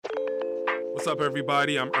What's up,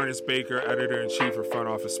 everybody? I'm Ernest Baker, editor-in-chief of Front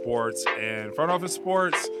Office Sports. And Front Office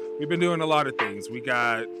Sports, we've been doing a lot of things. We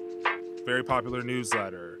got very popular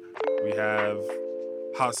newsletter. We have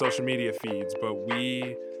hot social media feeds, but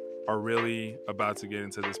we are really about to get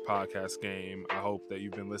into this podcast game. I hope that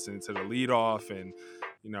you've been listening to the leadoff and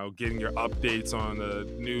getting your updates on the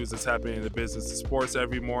news that's happening in the business of sports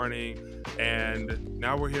every morning. And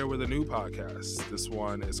now we're here with a new podcast. This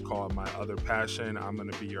one is called My Other Passion. I'm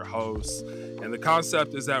going to be your host. And the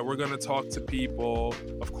concept is that we're going to talk to people.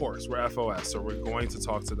 Of course, we're FOS, so we're going to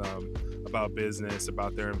talk to them about business,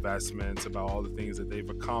 about their investments, about all the things that they've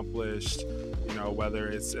accomplished, whether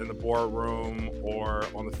it's in the boardroom or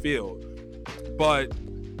on the field. But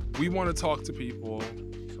we want to talk to people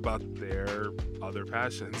about their other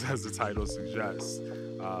passions, as the title suggests.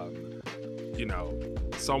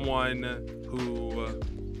 Someone who,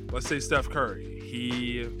 let's say Steph Curry,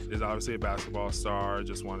 he is obviously a basketball star,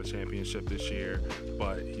 just won a championship this year,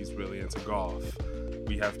 but he's really into golf.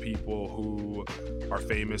 We have people who are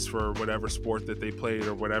famous for whatever sport that they played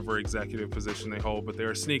or whatever executive position they hold, but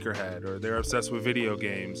they're a sneakerhead or they're obsessed with video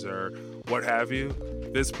games or what have you.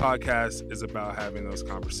 This podcast is about having those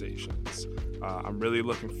conversations. I'm really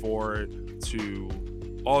looking forward to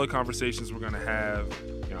all the conversations we're going to have,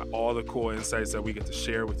 all the cool insights that we get to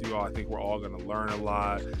share with you all. I think we're all going to learn a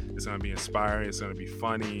lot. It's going to be inspiring. It's going to be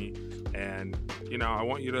funny. And, I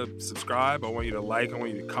want you to subscribe. I want you to like. I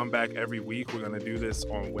want you to come back every week. We're going to do this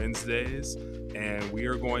on Wednesdays. And we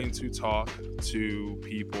are going to talk to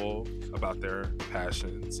people about their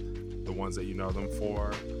passions, the ones that you know them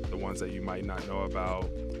for, the ones that you might not know about.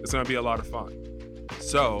 It's going to be a lot of fun.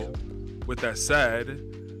 So, with that said,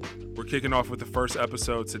 we're kicking off with the first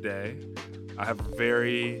episode today. I have a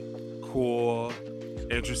very cool,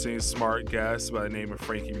 interesting, smart guest by the name of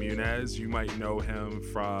Frankie Muniz. You might know him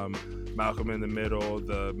from Malcolm in the Middle,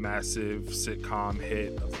 the massive sitcom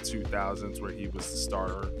hit of the 2000s where he was the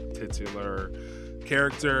starter, titular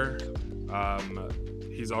character.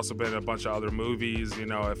 He's also been in a bunch of other movies.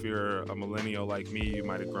 If you're a millennial like me, you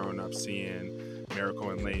might have grown up seeing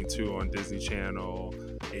Miracle in Lane 2 on Disney Channel,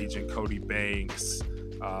 Agent Cody Banks.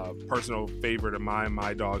 Personal favorite of mine,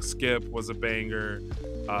 My Dog Skip, was a banger.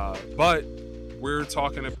 But we're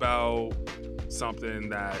talking about something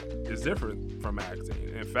that is different from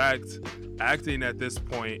acting. In fact, acting at this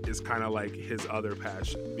point is kind of like his other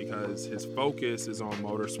passion because his focus is on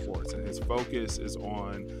motorsports and his focus is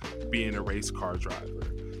on being a race car driver.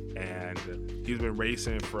 And he's been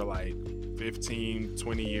racing for like 15,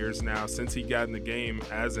 20 years now. Since he got in the game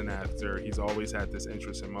as an actor, he's always had this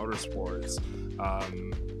interest in motorsports.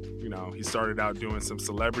 He started out doing some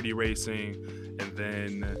celebrity racing and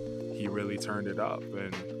then he really turned it up.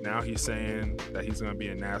 And now he's saying that he's going to be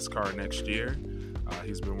in NASCAR next year.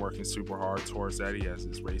 He's been working super hard towards that. He has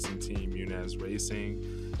his racing team, Muniz Racing.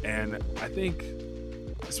 And I think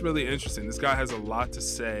it's really interesting. This guy has a lot to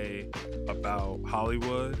say about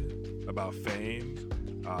Hollywood, about fame.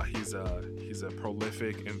 He's a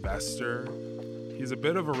prolific investor. He's a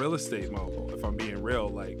bit of a real estate mogul, if I'm being real.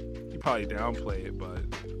 Like, he probably downplay it, but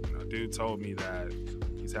dude told me that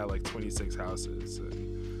he's had like 26 houses, and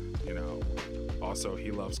also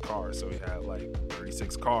he loves cars, so he had like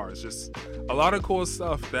 36 cars. Just a lot of cool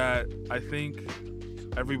stuff that I think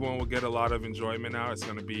everyone will get a lot of enjoyment out. It's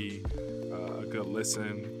going to be a good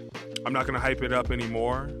listen. I'm not going to hype it up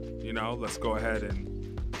anymore. Let's go ahead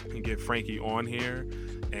and get Frankie on here.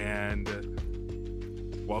 And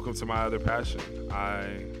welcome to My Other Passion.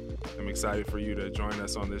 I am excited for you to join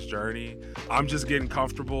us on this journey. I'm just getting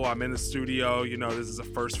comfortable. I'm in the studio. This is a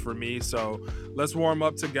first for me. So let's warm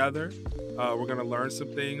up together. We're going to learn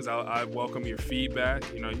some things. I welcome your feedback.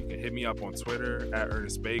 You can hit me up on Twitter at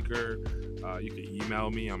Ernest Baker. You can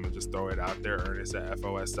email me. I'm going to just throw it out there,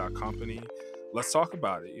 ernest@fos.company. Let's talk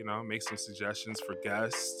about it. Make some suggestions for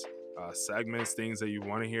guests, segments, things that you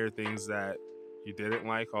want to hear, things that you didn't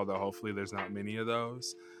like, although hopefully there's not many of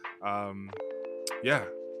those.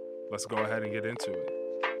 Let's go ahead and get into it.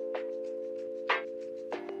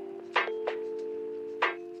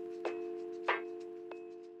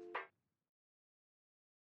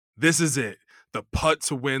 This is it. The putt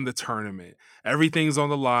to win the tournament. Everything's on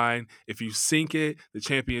the line. If you sink it, the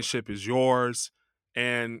championship is yours.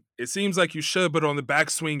 And it seems like you should, but on the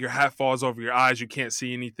backswing, your hat falls over your eyes. You can't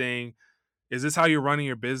see anything. Is this how you're running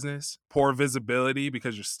your business? Poor visibility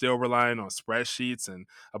because you're still relying on spreadsheets and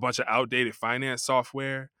a bunch of outdated finance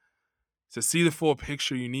software? To see the full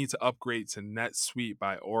picture, you need to upgrade to NetSuite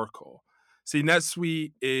by Oracle. See,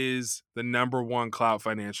 NetSuite is the number one cloud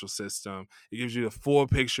financial system. It gives you the full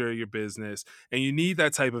picture of your business, and you need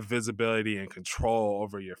that type of visibility and control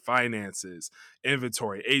over your finances,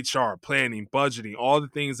 inventory, HR, planning, budgeting, all the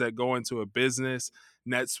things that go into a business.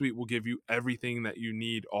 NetSuite will give you everything that you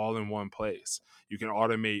need all in one place. You can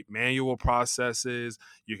automate manual processes,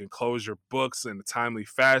 you can close your books in a timely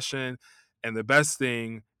fashion, and the best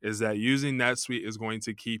thing is that using NetSuite is going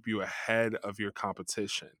to keep you ahead of your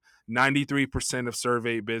competition. 93% of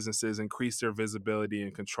surveyed businesses increase their visibility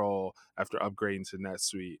and control after upgrading to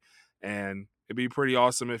NetSuite. And it'd be pretty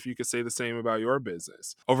awesome if you could say the same about your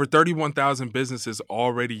business. Over 31,000 businesses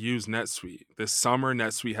already use NetSuite. This summer,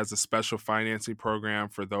 NetSuite has a special financing program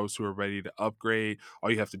for those who are ready to upgrade. All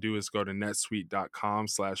you have to do is go to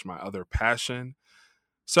netsuite.com/myotherpassion.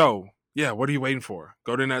 So, yeah, what are you waiting for?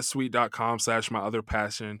 Go to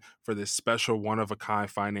netsuite.com/myotherpassion for this special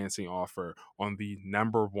one-of-a-kind financing offer on the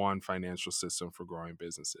number one financial system for growing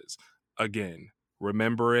businesses. Again,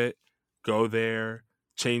 remember it, go there,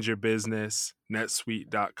 change your business,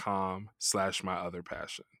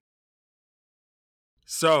 netsuite.com/myotherpassion.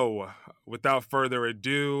 So, without further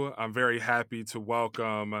ado, I'm very happy to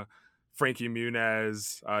welcome Frankie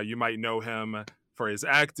Muniz. You might know him for his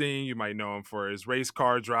acting, you might know him for his race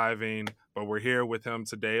car driving, but we're here with him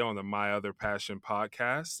today on the My Other Passion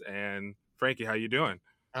podcast. And Frankie, how you doing?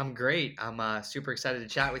 I'm great. I'm super excited to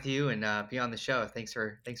chat with you and be on the show. Thanks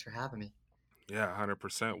for having me. Yeah,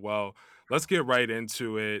 100%. Well, let's get right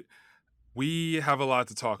into it. We have a lot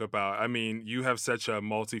to talk about. I mean, you have such a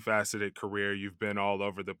multifaceted career. You've been all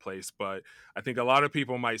over the place, but I think a lot of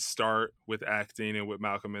people might start with acting and with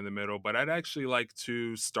Malcolm in the Middle, but I'd actually like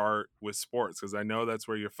to start with sports because I know that's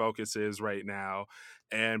where your focus is right now.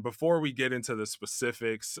 And before we get into the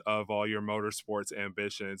specifics of all your motorsports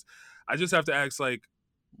ambitions, I just have to ask, like,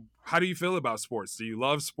 how do you feel about sports? Do you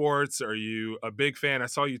love sports? Are you a big fan? I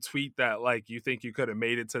saw you tweet that like you think you could have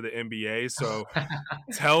made it to the NBA. So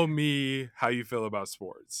tell me how you feel about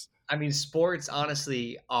sports. I mean, sports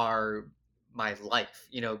honestly are my life.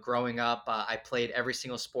 Growing up, I played every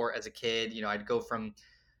single sport as a kid. I'd go from,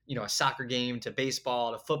 a soccer game to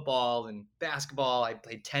baseball to football and basketball. I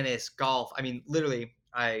played tennis, golf. I mean, literally,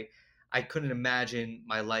 I couldn't imagine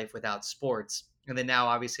my life without sports. And then now,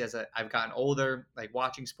 obviously, I've gotten older, like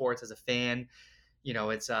watching sports as a fan,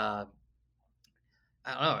 it's I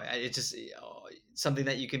don't know. It's just something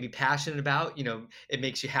that you can be passionate about. It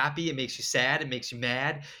makes you happy. It makes you sad. It makes you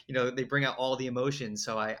mad. They bring out all the emotions.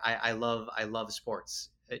 So I love sports.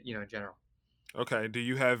 In general. Okay. Do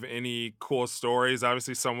you have any cool stories?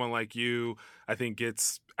 Obviously, someone like you, I think,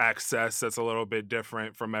 gets access that's a little bit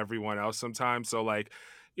different from everyone else sometimes. So, like,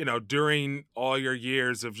 during all your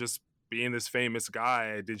years of just being this famous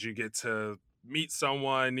guy, did you get to meet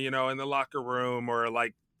someone, in the locker room or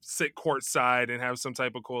like sit courtside and have some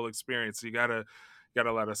type of cool experience? You gotta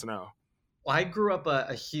let us know. Well, I grew up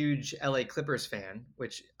a huge LA Clippers fan,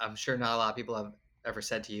 which I'm sure not a lot of people have ever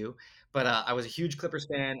said to you. But I was a huge Clippers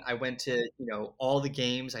fan. I went to all the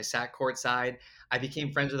games. I sat courtside. I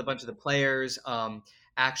became friends with a bunch of the players.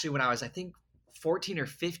 Actually, when I was I think 14 or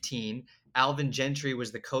 15, Alvin Gentry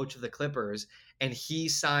was the coach of the Clippers, and he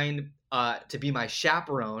signed to be my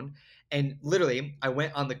chaperone. And literally, I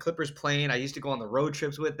went on the Clippers plane. I used to go on the road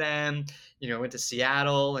trips with them. Went to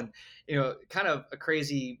Seattle, and kind of a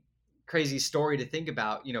crazy story to think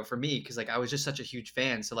about, for me, because like I was just such a huge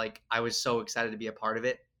fan. So like I was so excited to be a part of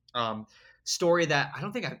it. Um, Story that I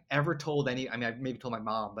don't think I've ever told any. I mean, I maybe told my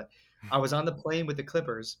mom, but I was on the plane with the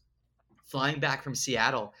Clippers flying back from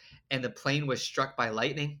Seattle, and the plane was struck by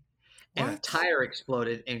lightning, and a What? tire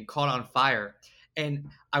exploded and caught on fire. And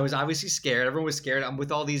I was obviously scared. Everyone was scared. I'm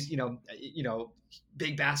with all these,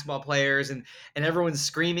 big basketball players, and everyone's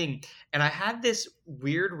screaming. And I had this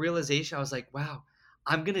weird realization. I was like, wow,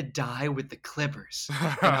 I'm gonna die with the Clippers.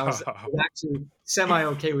 And I was actually semi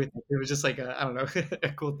okay with it. It was just like I don't know,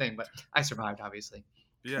 a cool thing, but I survived, obviously.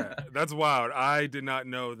 Yeah, that's wild. I did not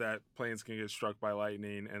know that planes can get struck by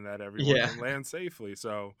lightning and that everyone Yeah. can land safely.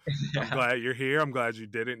 So I'm Yeah. glad you're here. I'm glad you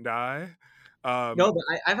didn't die. No, Um, but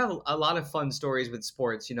I've had a lot of fun stories with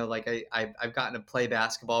sports. Like I've gotten to play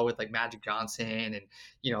basketball with like Magic Johnson and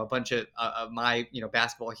a bunch of my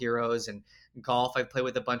basketball heroes, and golf. I've played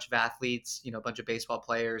with a bunch of athletes, a bunch of baseball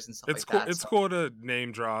players and stuff it's like cool. that. It's So cool to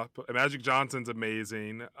name drop. Magic Johnson's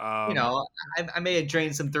amazing. you know, I may have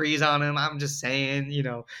drained some threes on him. I'm just saying,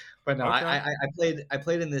 but no, Okay. I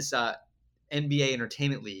played in this NBA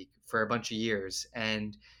entertainment league for a bunch of years,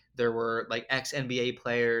 and there were like ex NBA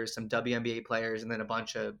players, some WNBA players, and then a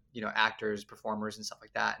bunch of actors, performers, and stuff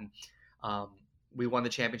like that. And we won the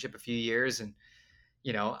championship a few years, and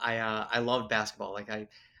I loved basketball. Like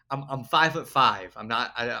I'm 5'5".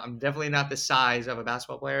 I'm definitely not the size of a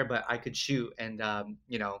basketball player, but I could shoot, and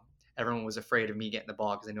everyone was afraid of me getting the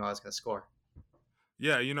ball because they knew I was going to score.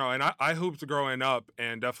 Yeah, and I hooped growing up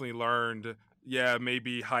and definitely learned, yeah,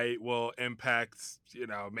 maybe height will impact,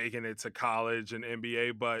 making it to college and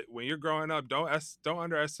NBA. But when you're growing up, don't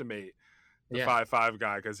underestimate the Yeah, 5'5"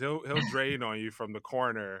 guy because he'll drain on you from the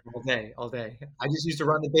corner. all day, all day. I just used to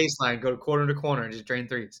run the baseline, go corner to corner, and just drain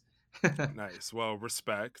threes. Nice. Well,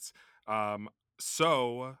 respect.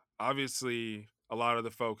 So obviously a lot of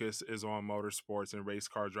the focus is on motorsports and race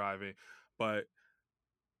car driving, but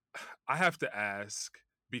I have to ask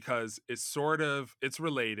because it's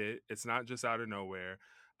related. It's not just out of nowhere.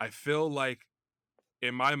 I feel like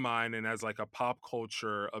in my mind and as like a pop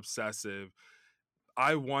culture obsessive,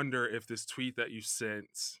 I wonder if this tweet that you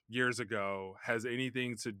sent years ago has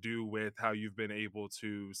anything to do with how you've been able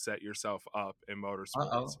to set yourself up in motorsports.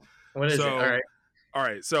 Uh-oh. What is it? All So right. all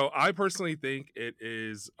right, so I personally think it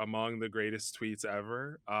is among the greatest tweets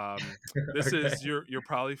ever. This Okay. is you're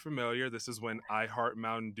probably familiar. This is when I Heart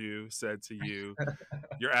Mountain Dew said to you,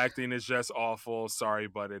 "Your acting is just awful. Sorry,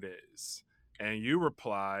 but it is." And you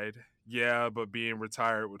replied, "Yeah, but being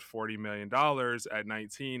retired with $40 million at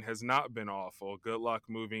 19 has not been awful. Good luck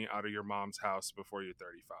moving out of your mom's house before you're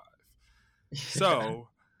 35." Yeah. So,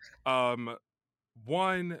 um,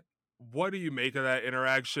 one, what do you make of that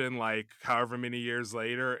interaction, like however many years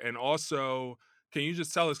later? And also, can you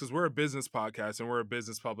just tell us, because we're a business podcast and we're a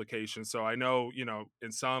business publication. So I know,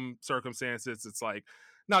 in some circumstances, it's like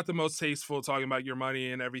not the most tasteful talking about your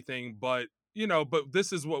money and everything, but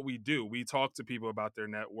this is what we do. We talk to people about their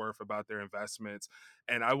net worth, about their investments.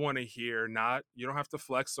 And I want to hear not, you don't have to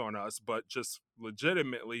flex on us, but just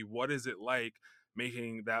legitimately, what is it like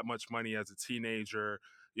making that much money as a teenager?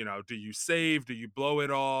 Do you save? Do you blow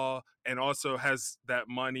it all? And also, has that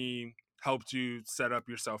money helped you set up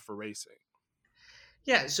yourself for racing?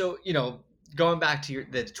 Yeah. So, going back to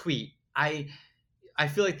the tweet, I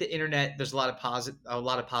feel like the internet, there's a lot of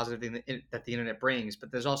positive thing that the internet brings,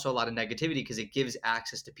 but there's also a lot of negativity because it gives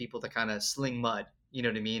access to people to kind of sling mud. You know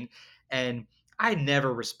what I mean? And I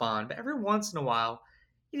never respond, but every once in a while,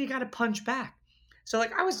 you got to punch back. So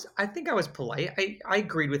like I think I was polite. I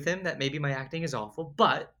agreed with him that maybe my acting is awful,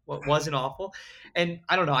 but what wasn't awful, and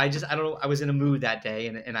I don't know. I don't know. I was in a mood that day,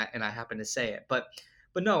 and I happened to say it, but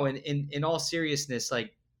no. In all seriousness,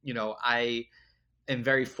 like I am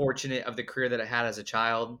very fortunate of the career that I had as a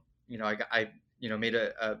child. I made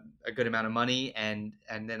a good amount of money, and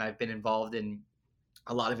then I've been involved in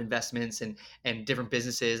a lot of investments and different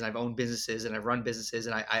businesses, and I've owned businesses and I've run businesses,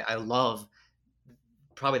 and I love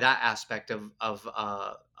probably that aspect of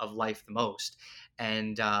life the most.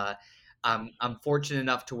 And I'm fortunate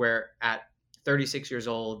enough to where at 36 years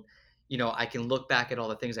old, I can look back at all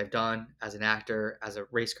the things I've done as an actor, as a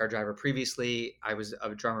race car driver. Previously, I was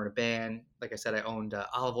a drummer in a band. Like I said, I owned an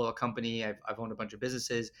olive oil company. I've owned a bunch of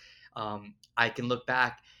businesses. I can look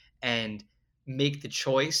back and make the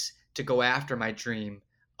choice to go after my dream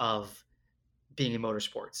of being in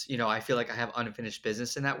motorsports. I feel like I have unfinished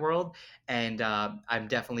business in that world, and I'm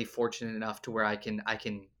definitely fortunate enough to where I can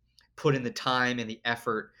put in the time and the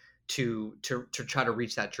effort to try to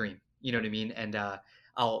reach that dream. You know what I mean? And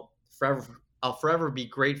I'll forever be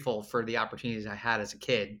grateful for the opportunities I had as a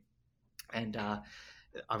kid, and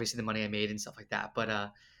obviously the money I made and stuff like that. But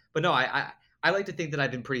no, I like to think that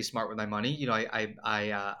I've been pretty smart with my money.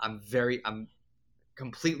 I'm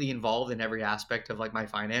completely involved in every aspect of like my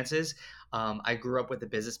finances. I grew up with a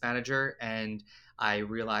business manager, and I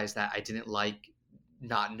realized that I didn't like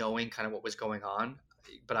not knowing kind of what was going on.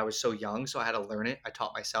 But I was so young, so I had to learn it. I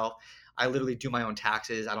taught myself. I literally do my own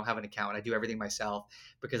taxes. I don't have an accountant. I do everything myself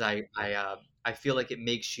because I feel like it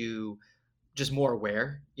makes you just more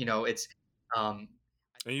aware. It's um,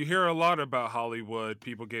 And you hear a lot about Hollywood,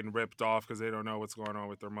 people getting ripped off because they don't know what's going on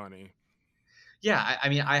with their money. yeah, I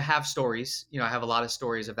mean, I have stories. I have a lot of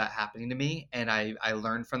stories of that happening to me, and I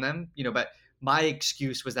learned from them. But my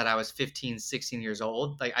excuse was that I was 15, 16 years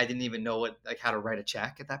old. Like I didn't even know how to write a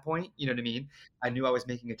check at that point. You know what I mean? I knew I was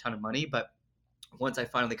making a ton of money, but once I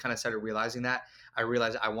finally kind of started realizing that, I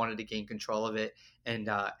realized I wanted to gain control of it, and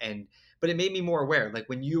but it made me more aware. Like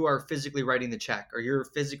when you are physically writing the check, or you're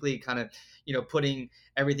physically kind of putting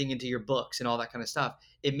everything into your books and all that kind of stuff,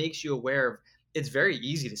 it makes you aware of. It's very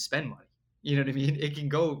easy to spend money. You know what I mean? It can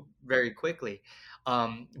go very quickly.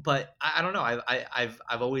 But I don't know.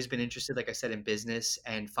 I've always been interested, like I said, in business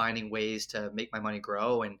and finding ways to make my money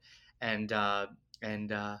grow and uh,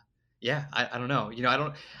 and yeah, I don't know.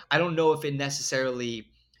 I don't know if it necessarily.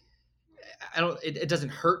 I don't. It doesn't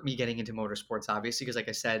hurt me getting into motorsports, obviously, because like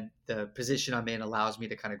I said, the position I'm in allows me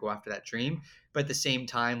to kind of go after that dream. But at the same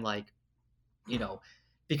time, like, you know,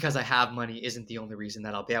 because I have money isn't the only reason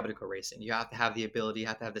that I'll be able to go racing. You have to have the ability, you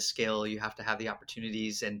have to have the skill, you have to have the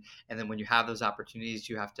opportunities, and then when you have those opportunities,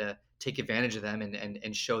 you have to take advantage of them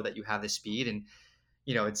and show that you have the speed. And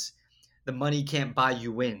it's the money can't buy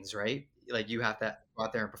you wins, right? Like you have to go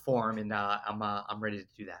out there and perform, and I'm ready to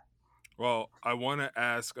do that. Well, I want to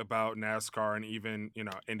ask about NASCAR and even,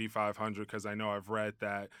 Indy 500 because I know I've read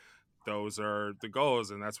that those are the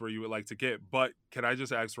goals and that's where you would like to get. But can I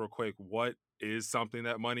just ask real quick, what is something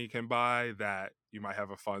that money can buy that you might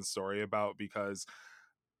have a fun story about? Because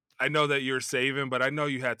I know that you're saving, but I know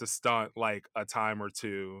you had to stunt like a time or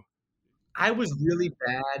two. I was really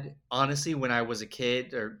bad, honestly, when I was a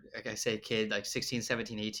kid, or like I say kid, like 16,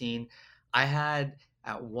 17, 18. I had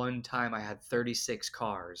at one time I had 36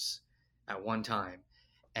 cars at one time.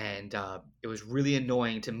 And it was really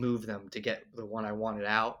annoying to move them to get the one I wanted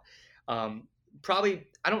out. Probably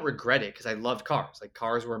I don't regret it because I loved cars. Like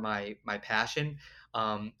cars were my passion.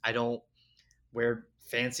 I don't wear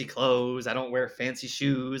fancy clothes. I don't wear fancy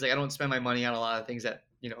shoes. Like I don't spend my money on a lot of things that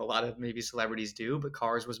a lot of maybe celebrities do. But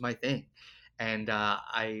cars was my thing, and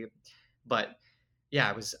but yeah,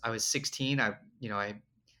 I was 16.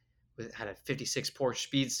 Had a '56 Porsche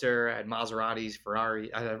Speedster. I had Maseratis,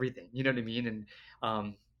 Ferrari, I had everything. You know what I mean? And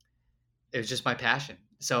um, it was just my passion.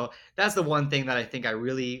 So that's the one thing that I think I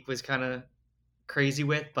really was kind of crazy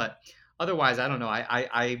with. But otherwise, I don't know.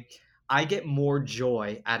 I get more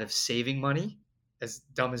joy out of saving money. As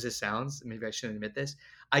dumb as this sounds, maybe I shouldn't admit this.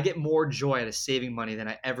 I get more joy out of saving money than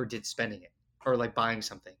I ever did spending it or like buying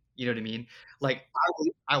something. You know what I mean? Like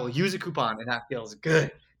I will use a coupon and that feels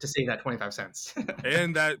good to save that 25 cents.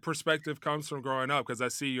 And that perspective comes from growing up because I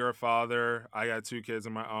see you're a father. I got two kids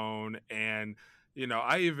of my own. And,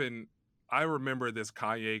 I remember this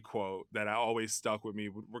Kanye quote that I always stuck with me,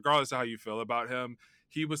 regardless of how you feel about him.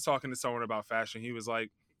 He was talking to someone about fashion. He was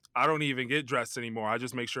like, I don't even get dressed anymore. I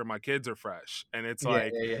just make sure my kids are fresh. And it's Yeah,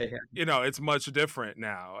 like, yeah, yeah, yeah. it's much different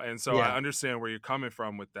now. And so I Yeah. understand where you're coming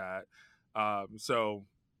from with that. So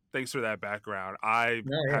thanks for that background. I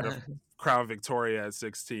No, had a yeah. Crown Victoria at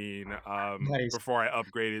 16 Nice. before I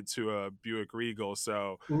upgraded to a Buick Regal.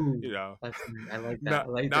 So, Ooh, you know, that's I like that. not I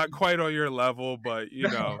like that. not quite on your level, but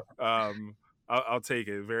No. I'll take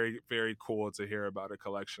it. Very very cool to hear about a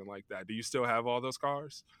collection like that. Do you still have all those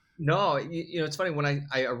cars? No, it's funny when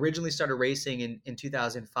I originally started racing in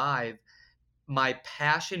 2005, my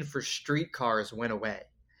passion for street cars went away.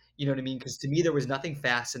 You know what I mean? Because to me, there was nothing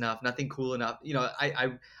fast enough, nothing cool enough.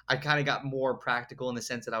 I kind of got more practical in the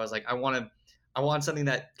sense that I was like, I want something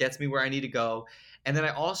that gets me where I need to go. And then I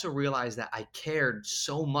also realized that I cared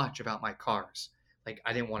so much about my cars. Like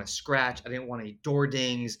I didn't want to scratch, I didn't want any door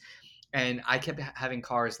dings, and I kept having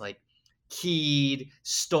cars like keyed,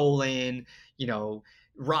 stolen, you know,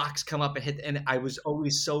 rocks come up and hit, and I was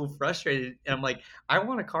always so frustrated. And I'm like, I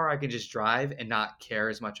want a car I can just drive and not care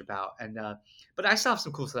as much about. And but I still have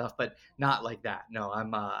some cool stuff, but not like that. No,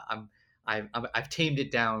 I've tamed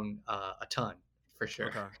it down a ton for sure.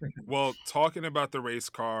 Okay. Well, talking about the race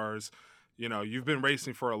cars, you've been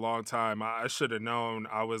racing for a long time. I should have known.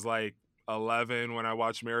 I was like 11 when I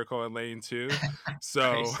watched Miracle in Lane 2. So,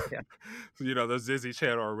 Nice. Yeah. those Disney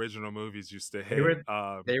Channel original movies used to They hit. were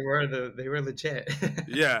they were legit.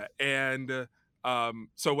 Yeah, and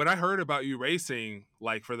so when I heard about you racing,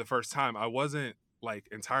 like for the first time, I wasn't like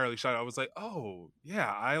entirely shocked. I was like, oh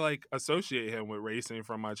yeah, I like associate him with racing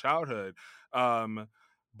from my childhood. Um,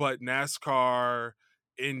 but NASCAR,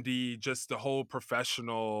 Indy, just the whole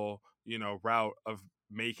professional, route of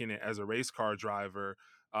making it as a race car driver.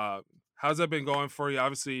 Uh, how's that been going for you?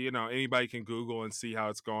 Obviously, anybody can Google and see how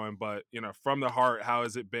it's going, but from the heart, how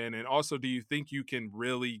has it been? And also, do you think you can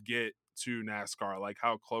really get to NASCAR? Like,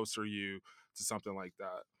 how close are you to something like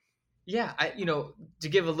that? Yeah, to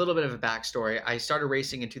give a little bit of a backstory, I started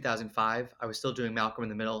racing in 2005. I was still doing Malcolm in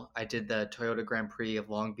the Middle. I did the Toyota Grand Prix of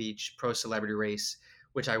Long Beach Pro Celebrity Race,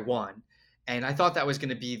 which I won. And I thought that was going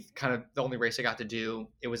to be kind of the only race I got to do.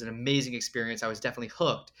 It was an amazing experience. I was definitely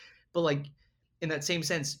hooked. But like in that same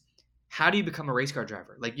sense, how do you become a race car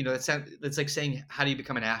driver? Like, that's like saying how do you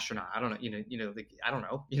become an astronaut? I don't know, like, I don't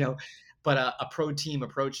know, But a pro team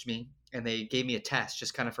approached me and they gave me a test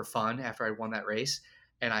just kind of for fun after I won that race,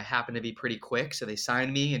 and I happened to be pretty quick, so they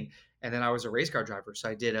signed me, and then I was a race car driver. So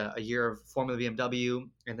I did a year of Formula BMW,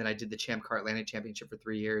 and then I did the Champ Car Atlantic Championship for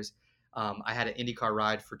 3 years. I had an IndyCar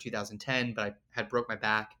ride for 2010, but I had broke my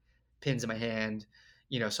back, pins in my hand,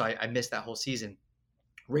 so I missed that whole season.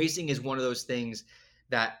 Racing is one of those things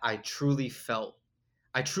that I truly feel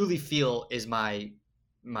is my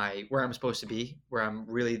where I'm supposed to be, where I'm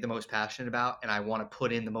really the most passionate about, and I want to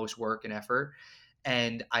put in the most work and effort.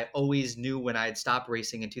 And I always knew when I had stopped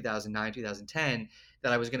racing in 2009, 2010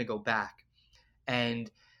 that I was going to go back.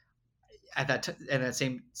 And in that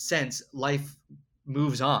same sense, life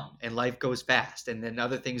moves on and life goes fast. And then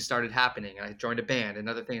other things started happening. And I joined a band,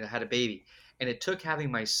 another thing, I had a baby. And it took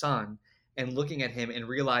having my son and looking at him and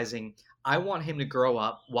realizing I want him to grow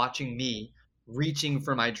up watching me reaching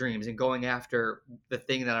for my dreams and going after the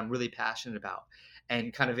thing that I'm really passionate about.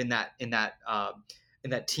 And kind of in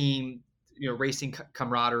that team, racing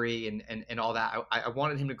camaraderie and all that. I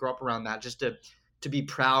wanted him to grow up around that, just to be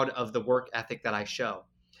proud of the work ethic that I show.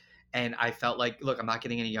 And I felt like, look, I'm not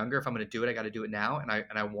getting any younger. If I'm going to do it, I got to do it now, and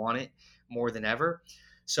I want it more than ever.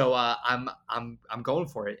 So I'm going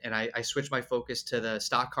for it, and I switched my focus to the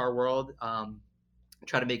stock car world.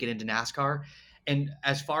 Try to make it into NASCAR. And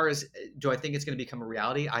as far as, do I think it's going to become a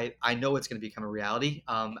reality? I know it's going to become a reality.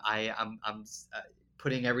 I'm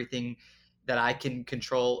putting everything that I can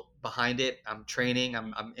control behind it. I'm training.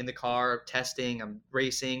 I'm in the car, testing. I'm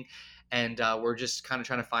racing, and we're just kind of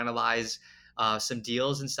trying to finalize some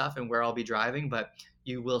deals and stuff, and where I'll be driving. But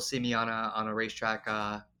you will see me on a racetrack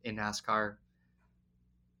in NASCAR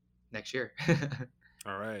next year.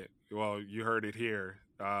 All right. Well, you heard it here.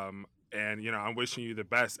 And I'm wishing you the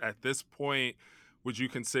best. At this point, would you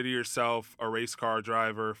consider yourself a race car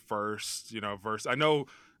driver first? Versus I know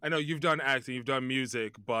you've done acting, you've done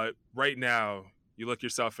music, but right now, you look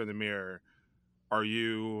yourself in the mirror. Are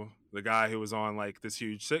you the guy who was on like this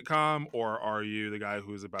huge sitcom, or are you the guy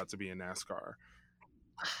who's about to be in NASCAR?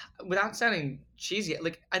 Without sounding cheesy,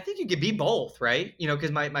 like I think you could be both, right?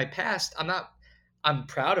 Because my past, I'm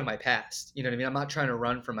proud of my past. You know what I mean? I'm not trying to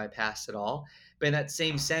run from my past at all. But in that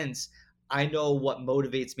same sense, I know what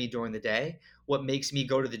motivates me during the day, what makes me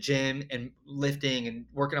go to the gym and lifting and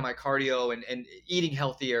working on my cardio and eating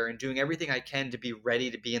healthier and doing everything I can to be ready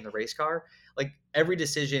to be in the race car. Like every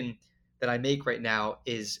decision that I make right now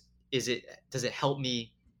does it help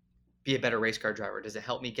me be a better race car driver? Does it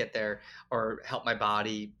help me get there, or help my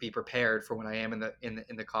body be prepared for when I am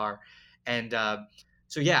in the car? And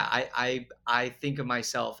so yeah, I think of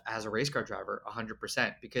myself as a race car driver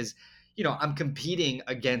 100%, because I'm competing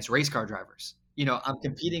against race car drivers. I'm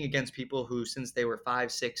competing against people who, since they were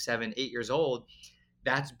 5, 6, 7, 8 years old,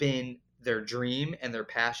 that's been their dream and their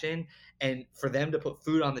passion. And for them to put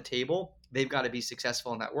food on the table, they've got to be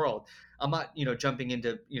successful in that world. I'm not, jumping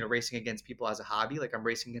into, racing against people as a hobby. Like, I'm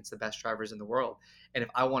racing against the best drivers in the world. And if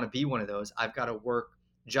I want to be one of those, I've got to work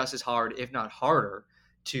just as hard, if not harder,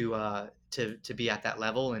 to be at that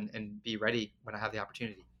level and be ready when I have the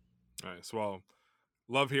opportunity. Nice. Well,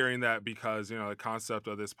 love hearing that, because the concept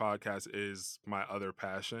of this podcast is my other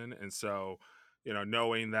passion. And so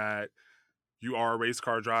knowing that you are a race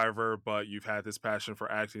car driver, but you've had this passion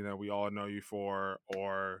for acting that we all know you for,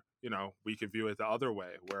 or we could view it the other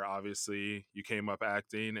way, where obviously you came up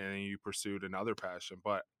acting and you pursued another passion.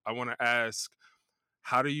 But I want to ask,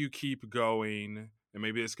 how do you keep going? And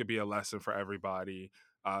maybe this could be a lesson for everybody.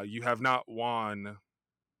 You have not won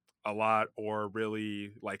a lot, or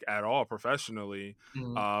really like at all professionally,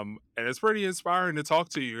 Mhm. and it's pretty inspiring to talk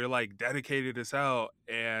to you. You're like dedicated as hell,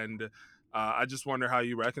 and I just wonder how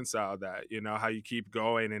you reconcile that, how you keep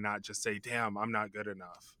going and not just say, damn, I'm not good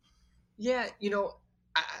enough. Yeah,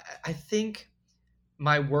 I, I think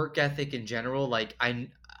my work ethic in general, like I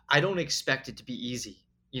don't expect it to be easy.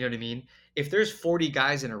 You know what I mean? If there's 40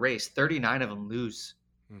 guys in a race, 39 of them lose.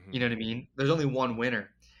 You Hmm. know what I mean? There's only one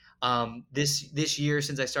winner. This year,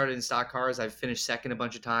 since I started in stock cars, I've finished second a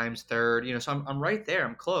bunch of times, third. So I'm right there.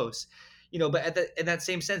 I'm close. But in that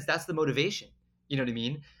same sense, that's the motivation. You know what I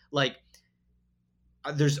mean? Like,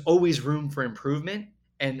 there's always room for improvement,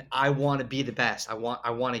 and I want to be the best. I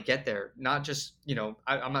want to get there. Not just,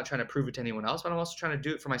 I'm not trying to prove it to anyone else, but I'm also trying to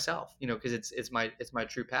do it for myself. Because it's my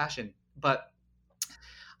true passion. But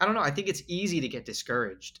I don't know. I think it's easy to get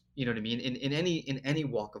discouraged. You know what I mean? In any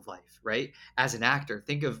walk of life, right? As an actor,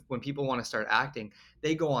 think of when people want to start acting,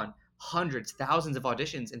 they go on hundreds, thousands of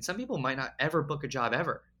auditions, and some people might not ever book a job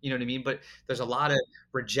ever. You know what I mean? But there's a lot of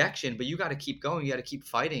rejection. But you got to keep going. You got to keep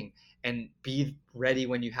fighting and be ready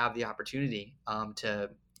when you have the opportunity to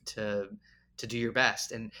to do your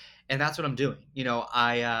best. And that's what I'm doing.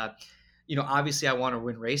 Obviously I want to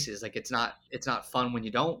win races. Like, it's not fun when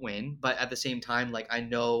you don't win, but at the same time, like, I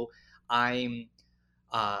know I'm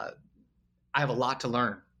uh I have a lot to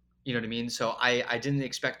learn. You know what I mean? So I didn't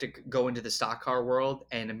expect to go into the stock car world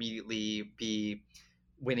and immediately be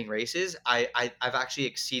winning races. I've actually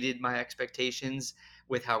exceeded my expectations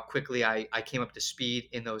with how quickly I came up to speed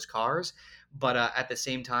in those cars. But at the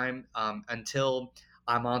same time, until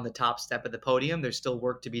I'm on the top step of the podium. There's still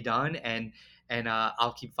work to be done, and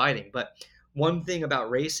I'll keep fighting. But one thing about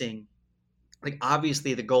racing, like,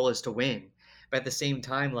 obviously the goal is to win, but at the same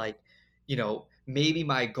time, like, maybe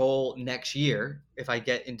my goal next year, if I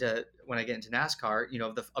get into when I get into NASCAR,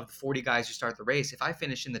 of the 40 guys who start the race, if I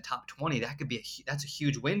finish in the top 20, that could be that's a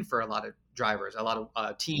huge win for a lot of drivers, a lot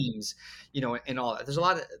of teams, and all that. There's a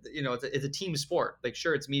lot of, it's a team sport. Like,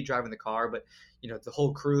 sure, it's me driving the car, but the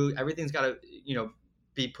whole crew, everything's got to,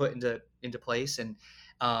 be put into place, and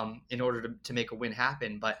in order to make a win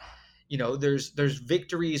happen. But there's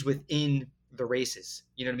victories within the races.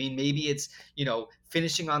 You know what I mean? Maybe it's,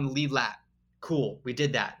 finishing on the lead lap. Cool, we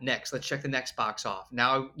did that. Next, let's check the next box off.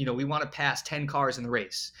 Now, we want to pass 10 cars in the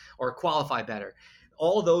race or qualify better.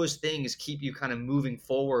 All those things keep you kind of moving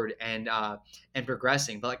forward and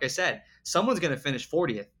progressing. But like I said, someone's going to finish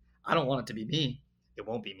 40th. I don't want it to be me. It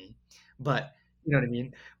won't be me. But you know what I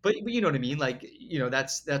mean? But you know what I mean? Like,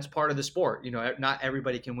 that's part of the sport. Not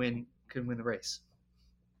everybody can win the race.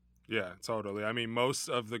 Yeah, totally. I mean, most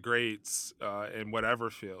of the greats in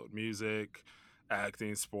whatever field, music,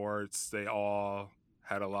 acting, sports, they all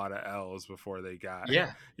had a lot of L's before they got,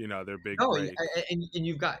 Yeah. their big No, break. and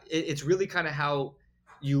you've got it's really kind of how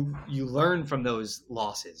you learn from those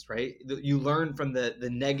losses, right? You learn from the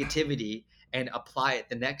negativity and apply it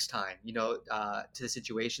the next time, to the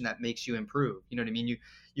situation that makes you improve. You know what I mean?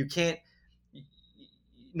 You can't.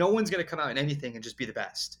 No one's going to come out in anything and just be the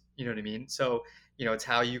best. You know what I mean? So it's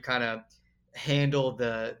how you kind of handle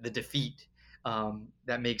the defeat,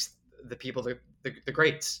 that makes the people the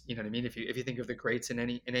greats. You know what I mean? If you think of the greats in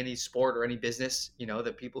any sport or any business,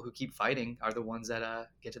 the people who keep fighting are the ones that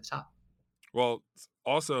get to the top. Well,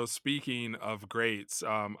 also speaking of greats,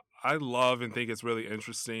 I love and think it's really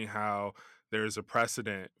interesting how there's a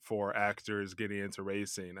precedent for actors getting into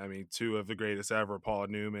racing. I mean, two of the greatest ever, Paul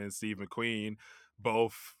Newman and Steve McQueen,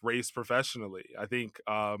 both raced professionally.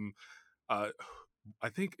 Uh, I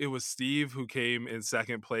think it was Steve who came in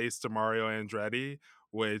second place to Mario Andretti,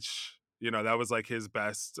 which that was like his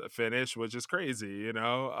best finish, which is crazy,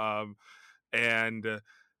 and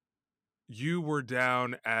you were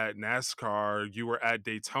down at NASCAR, you were at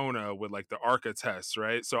Daytona with like the ARCA test,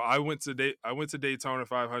 right? So I went to Daytona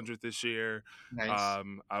 500 this year. Nice.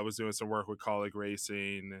 I was doing some work with Colleague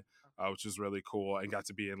Racing, which was really cool, and got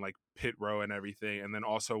to be in like pit row and everything. And then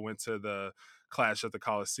also went to the Clash at the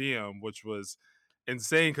Coliseum, which was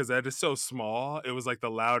insane because that is so small. It was like the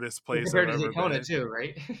loudest Well, place I've compared to ever Daytona been. too,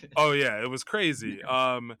 right? Oh yeah, it was crazy.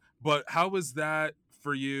 But how was that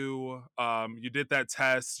for you? You did that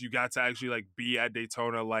test. You got to actually like be at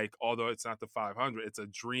Daytona. Like, although it's not the 500, it's a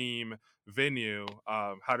dream venue.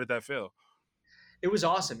 How did that feel? It was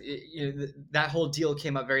awesome. That whole deal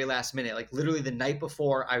came up very last minute. Like, literally the night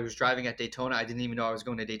before I was driving at Daytona, I didn't even know I was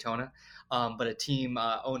going to Daytona. But a team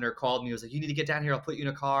owner called me. Was like, "You need to get down here. I'll put you in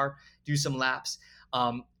a car, do some laps."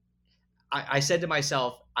 Um, I said to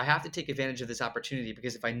myself, I have to take advantage of this opportunity,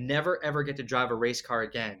 because if I never ever get to drive a race car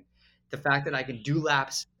again, the fact that I can do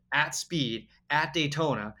laps at speed at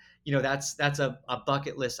Daytona, that's a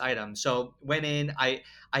bucket list item. So went in. I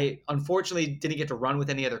unfortunately didn't get to run with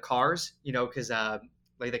any other cars, because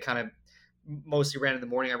like they kind of mostly ran in the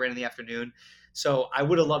morning. I ran in the afternoon. So I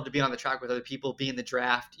would have loved to be on the track with other people, be in the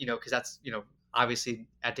draft, because that's, obviously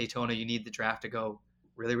at Daytona you need the draft to go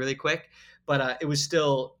really, really quick. But it was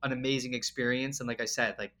still an amazing experience. And like I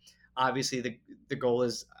said, like, obviously the goal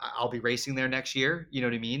is I'll be racing there next year. You know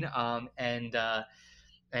what I mean?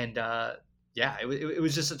 And yeah, it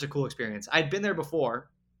was just such a cool experience. I'd been there before.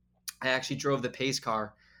 I actually drove the pace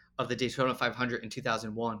car of the Daytona 500 in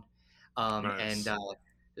 2001. And Nice.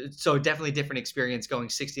 So definitely different experience going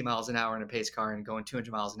 60 miles an hour in a pace car and going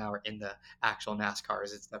 200 miles an hour in the actual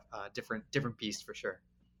NASCARs. It's a different beast for sure.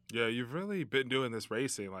 Yeah, you've really been doing this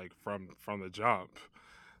racing like from the jump.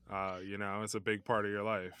 It's a big part of your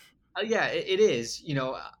life. Yeah, it is.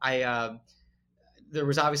 I there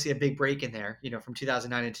was obviously a big break in there, from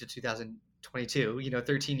 2009 into 2022,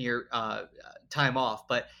 13-year time off.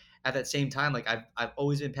 But at that same time, like, I've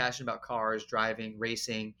always been passionate about cars, driving,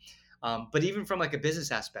 racing. But even from like a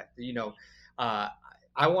business aspect, uh,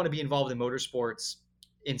 I want to be involved in motorsports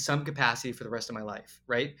in some capacity for the rest of my life,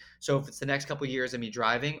 right? So if it's the next couple of years of me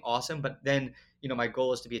driving, awesome. But then, my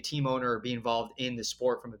goal is to be a team owner or be involved in the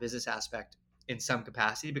sport from a business aspect in some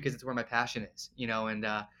capacity, because it's where my passion is, and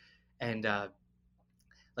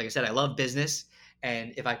like I said, I love business,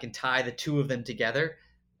 and if I can tie the two of them together,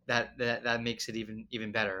 that makes it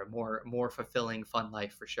even better, a more fulfilling, fun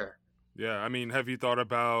life for sure. Yeah, I mean, have you thought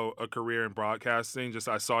about a career in broadcasting? Just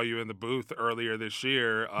I saw you in the booth earlier this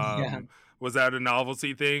year. Yeah. Was that a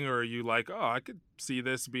novelty thing, or are you like, oh, I could see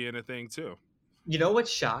this being a thing too? You know what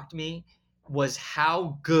shocked me was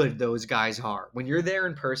how good those guys are. When you're there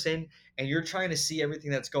in person and you're trying to see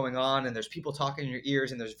everything that's going on, and there's people talking in your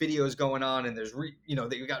ears, and there's videos going on, and there's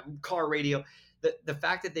that you got car radio. The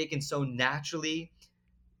fact that they can so naturally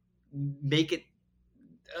make it,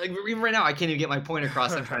 like, even right now, I can't even get my point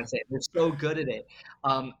across. I'm trying to say they're so good at it.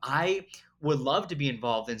 I would love to be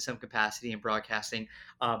involved in some capacity in broadcasting,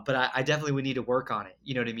 but I definitely would need to work on it.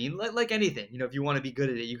 You know what I mean? Like anything, if you want to be good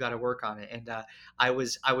at it, you got to work on it. And I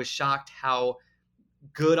was shocked how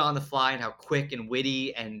good on the fly and how quick and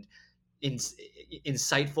witty and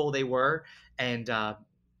insightful they were. And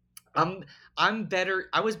I'm I'm better.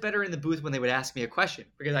 I was better in the booth when they would ask me a question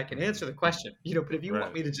because I can answer the question, But if you want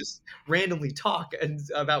Right. me to just randomly talk and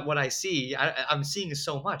about what I see, I'm seeing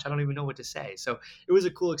so much. I don't even know what to say. So it was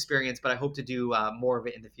a cool experience, but I hope to do more of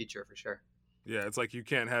it in the future for sure. Yeah, it's like you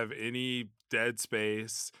can't have any dead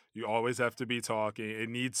space. You always have to be talking. It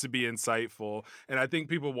needs to be insightful. And I think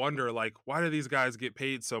people wonder, like, why do these guys get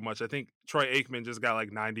paid so much? I think Troy Aikman just got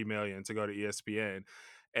like 90 million to go to ESPN.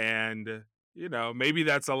 And, maybe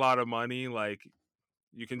that's a lot of money. Like,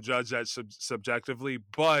 you can judge that subjectively,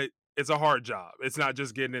 but it's a hard job. It's not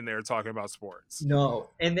just getting in there talking about sports. No,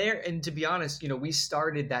 and to be honest, we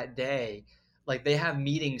started that day, like they have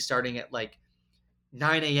meetings starting at like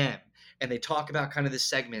 9 a.m. and they talk about kind of the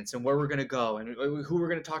segments and where we're going to go and who we're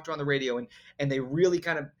going to talk to on the radio, and they really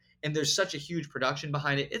kind of, and there's such a huge production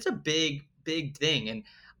behind it. It's a big thing. And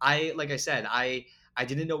like I said, I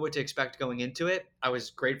didn't know what to expect going into it. I was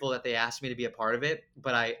grateful that they asked me to be a part of it,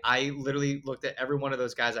 but I literally looked at every one of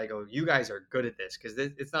those guys. I go, you guys are good at this because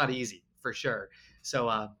it's not easy for sure.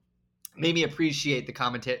 So made me appreciate the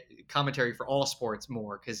commentary for all sports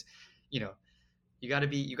more because you know you got to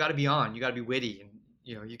be on, you got to be witty,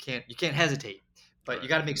 and you can't hesitate, but you Right.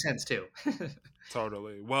 got to make sense too.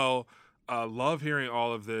 Totally. Well, love hearing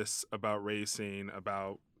all of this about racing,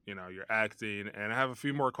 about your acting, and I have a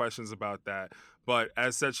few more questions about that. But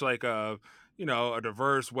as such, like a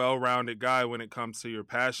diverse, well-rounded guy when it comes to your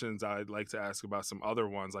passions, I'd like to ask about some other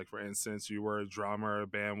ones. Like for instance, you were a drummer. A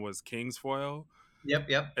band was Kingsfoil,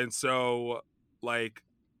 Yep. and so like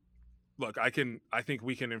look, I think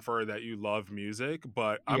we can infer that you love music,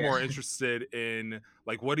 but I'm Yeah. more interested in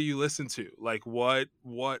like what do you listen to? Like what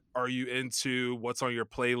are you into? What's on your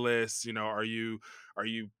playlist? Are you are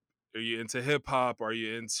you into hip hop? Are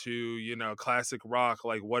you into, classic rock?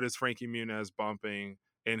 Like what is Frankie Muniz bumping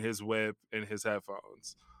in his whip in his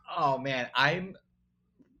headphones? Oh man, I've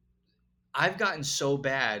gotten so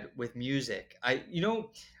bad with music.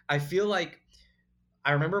 I feel like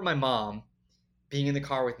I remember my mom being in the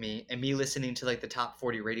car with me and me listening to like the top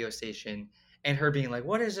 40 radio station and her being like,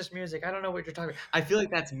 "What is this music? I don't know what you're talking about." I feel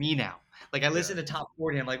like that's me now. Like I listen Yeah. to top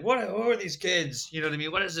 40, I'm like, "What who are these kids?" You know what I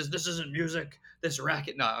mean? What is this? This isn't music. This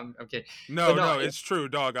racket. No, I'm kidding. But No, no, no, it's true,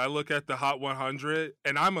 dog. I look at the Hot 100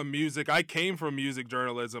 and I came from music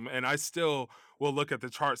journalism and I still will look at the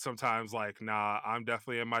charts sometimes like, nah, I'm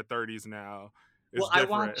definitely in my 30s now. It's well,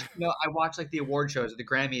 different. I watch like the award shows or the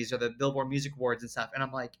Grammys or the Billboard Music Awards and stuff, and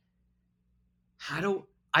I'm like, how do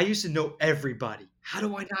I used to know everybody. How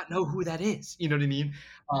do I not know who that is? You know what I mean?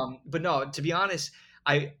 But no, to be honest,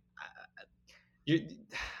 you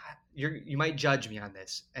you might judge me on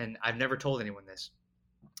this, and I've never told anyone this,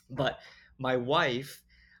 but my wife,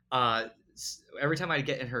 every time I'd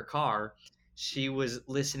get in her car, she was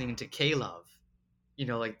listening to K Love,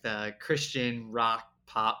 like the Christian rock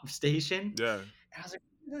pop station. Yeah. And I was like,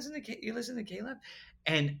 you listen to Caleb?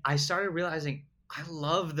 And I started realizing I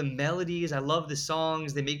love the melodies. I love the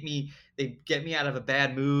songs. They get me out of a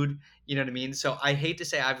bad mood. You know what I mean? So I hate to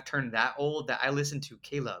say I've turned that old that I listen to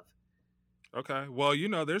Caleb. Okay. Well,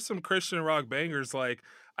 there's some Christian rock bangers. Like,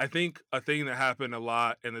 I think a thing that happened a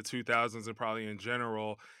lot in the 2000s and probably in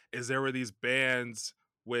general is there were these bands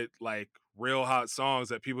with like real hot songs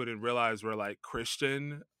that people didn't realize were like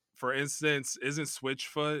Christian. For instance, isn't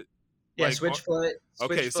Switchfoot Yeah, like Switchfoot,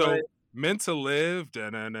 okay, Switchfoot. so Meant to Live,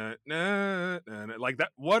 da-na-na-na-na-na, like that,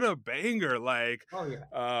 what a banger, like, Oh yeah.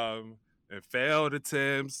 um, and Failed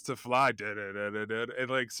Attempts to Fly, da-da-da-da-da, and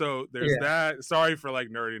like, so there's Yeah. that. Sorry for like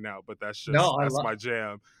nerding out, but No, I that's love my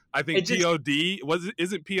jam. I it. think Just POD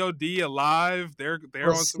isn't POD Alive? They're well,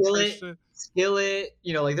 on some Christian. Skillet.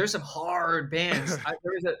 Like there's some hard bands. There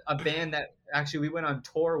was a band that actually we went on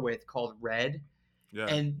tour with called Red, Yeah,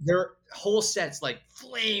 and their whole set's like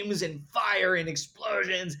flames and fire and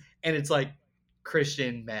explosions, and it's like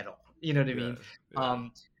Christian metal. You know what I yeah, mean? yeah,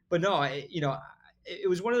 But no, it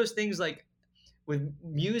was one of those things like with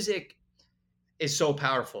music is so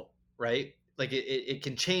powerful, right? Like it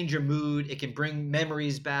can change your mood, it can bring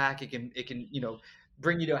memories back, it can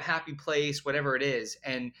bring you to a happy place, whatever it is.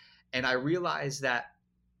 And I realized that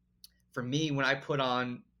for me, when I put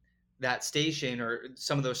on that station or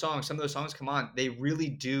some of those songs come on, they really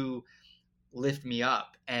do lift me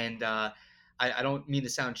up. And I don't mean to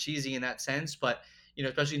sound cheesy in that sense, but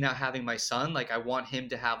especially now having my son, like I want him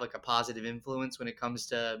to have like a positive influence when it comes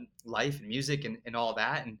to life and music and all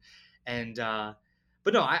that. And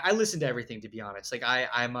but no, I listen to everything, to be honest. Like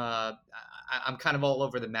I'm kind of all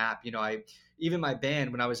over the map. I even my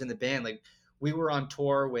band, when I was in the band, like we were on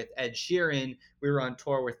tour with Ed Sheeran, we were on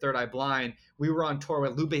tour with Third Eye Blind, we were on tour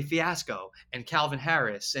with Lupe Fiasco and Calvin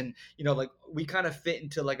Harris, and like we kind of fit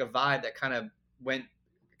into like a vibe that kind of went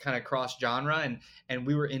kind of cross genre, and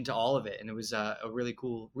we were into all of it, and it was a really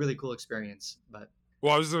cool experience. But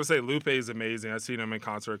Well, I was just gonna say Lupe is amazing. I've seen him in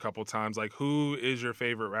concert a couple times. Like, who is your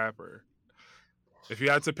favorite rapper? If you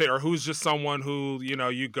had to pick, or who's just someone who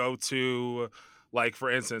you go to, like for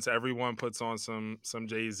instance, everyone puts on some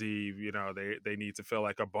Jay-Z. They need to feel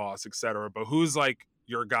like a boss, etc. But who's like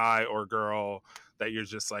your guy or girl that you're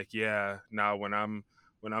just like, yeah, now when I'm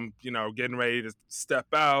getting ready to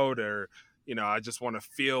step out, or I just want to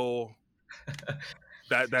feel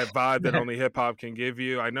that vibe that only hip hop can give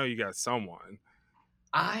you. I know you got someone.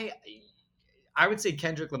 I I would say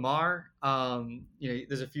Kendrick Lamar.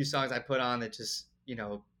 There's a few songs I put on that just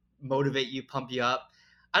motivate you, pump you up.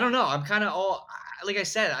 I don't know. I'm kind of all like I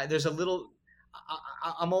said. There's a little.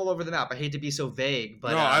 I'm all over the map. I hate to be so vague,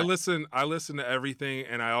 No, but I listen to everything,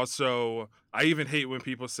 and I even hate when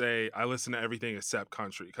people say I listen to everything except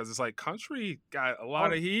country, because it's like country got a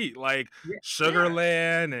lot oh of heat, like yeah, yeah.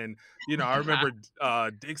 Sugarland, and I remember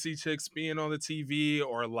Dixie Chicks being on the TV,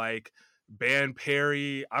 or like Band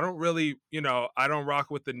Perry. I don't really, I don't rock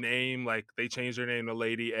with the name. Like they changed their name to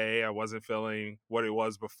Lady A. I wasn't feeling what it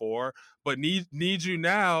was before, but Need You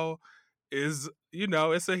Now is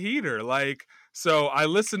it's a heater. Like, so I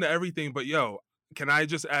listen to everything, but yo, can I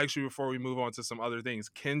just ask you before we move on to some other things?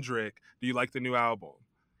 Kendrick, do you like the new album?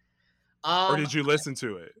 Or um, did you listen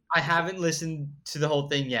to it? I haven't listened to the whole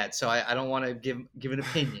thing yet, so I don't want to give an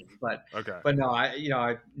opinion. But Okay. no,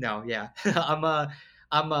 I no, yeah. I'm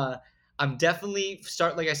uh I'm definitely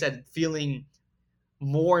like I said, feeling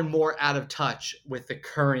more and more out of touch with the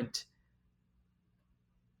current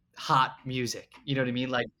hot music. You know what I mean?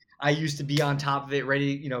 Like I used to be on top of it,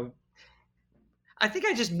 ready. I think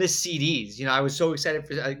I just miss CDs. I was so excited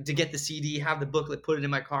to get the CD, have the booklet, put it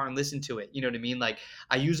in my car, and listen to it. You know what I mean? Like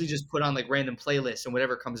I usually just put on like random playlists, and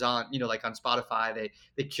whatever comes on. Like on Spotify,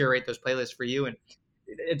 they curate those playlists for you, and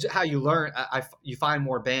it's how you learn. You find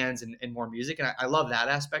more bands and more music, and I love that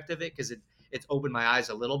aspect of it because it's opened my eyes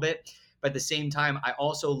a little bit. But at the same time, I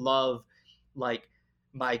also love like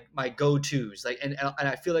my go tos, like and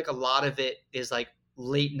I feel like a lot of it is like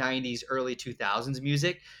late '90s, early 2000s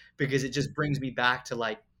music because it just brings me back to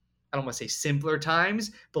like I don't want to say simpler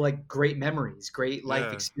times, but like great memories, great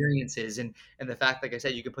life Yeah. experiences, and the fact, like I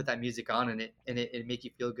said, you can put that music on and it make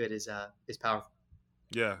you feel good is powerful.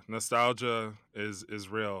 Yeah, nostalgia is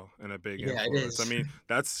real and a big Yeah, it influence. I is. mean,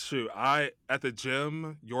 that's true. I At the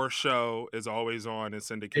gym, your show is always on in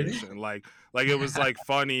It is. syndication. Like it was like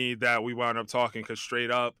funny that we wound up talking, because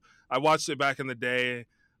straight up, I watched it back in the day.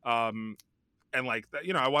 Um, and like that,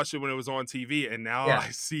 I watched it when it was on TV, and now Yeah, I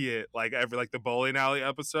see it like every, like the bowling alley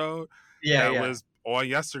episode yeah, that yeah. was on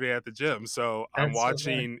yesterday at the gym. So I'm That's so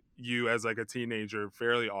funny. watching you as like a teenager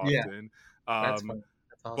fairly Yeah, often. that's Um, funny.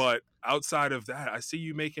 That's awesome. but outside of that, I see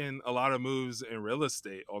you making a lot of moves in real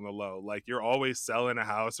estate on the low. Like you're always selling a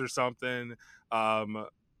house or something. Um,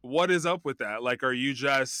 what is up with that? Like, are you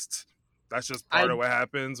just that's just I part of what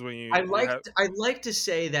happens when I you like have? I like to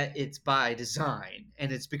say that it's by design,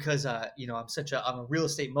 and it's because I'm a real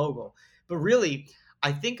estate mogul. But really,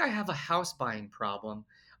 I think I have a house buying problem,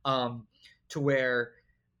 um, to where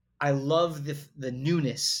I love the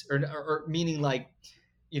newness, or meaning like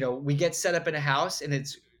we get set up in a house and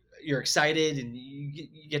you're excited and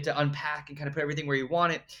you get to unpack and kind of put everything where you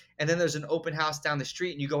want it, and then there's an open house down the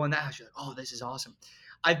street and you go in that house, you're like, oh, this is awesome.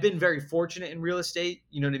 I've been very fortunate in real estate,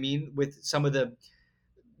 you know what I mean, with some of the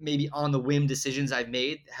maybe on the whim decisions I've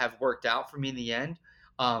made have worked out for me in the end.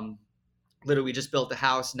 Um, Literally, we just built a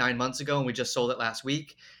house 9 months ago and we just sold it last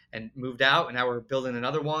week and moved out, and now we're building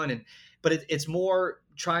another one. And but it's more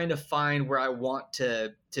trying to find where I want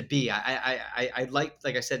to be. I like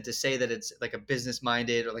I said, to say that it's like a business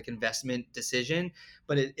minded or like investment decision,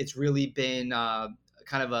 but it's really been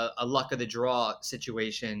kind of a luck of the draw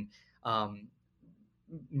situation, um,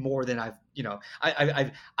 more than I've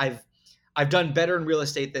done better in real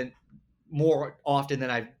estate than more often than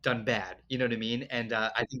I've done bad. You know what I mean? And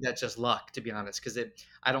I think that's just luck, to be honest, because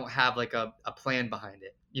I don't have like a plan behind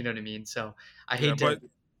it. You know what I mean? So I Yeah, hate to but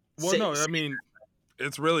well, no, I say mean,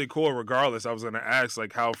 it's really cool regardless. I was going to ask,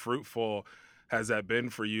 like, how fruitful has that been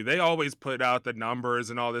for you? They always put out the numbers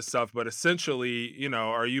and all this stuff, but essentially,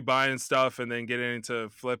 are you buying stuff and then getting to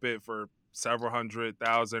flip it for several hundred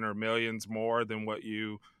thousand or millions more than what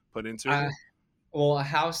you put into Uh, it? well, a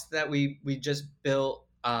house that we just built.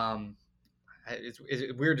 It's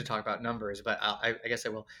weird to talk about numbers, but I guess I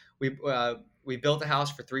will. We built a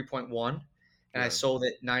house for 3.1, and I Yeah. sold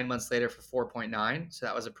it 9 months later for 4.9. So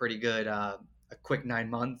that was a pretty good, a quick 9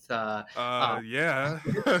 month. Yeah.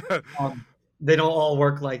 Um, they don't all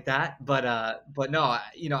work like that, but no,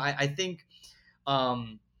 I think,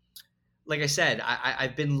 um, like I said,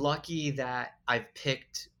 I've been lucky that I've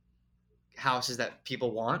picked houses that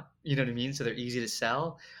people want. You know what I mean? So they're easy to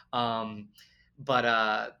sell. Um, but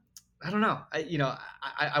I don't know.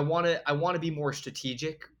 I want to be more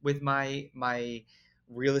strategic with my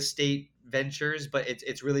real estate ventures, but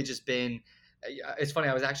it's really just been. It's funny.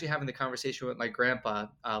 I was actually having the conversation with my grandpa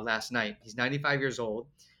last night. He's 95 years old,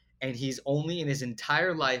 and he's only in his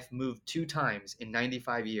entire life moved 2 times in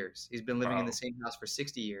 95 years. He's been living in the Wow. same house for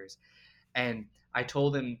 60 years. And I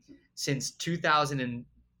told him since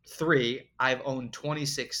 2003, I've owned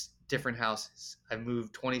 26 different houses. I've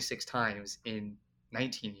moved 26 times in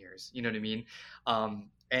 19 years. You know what I mean?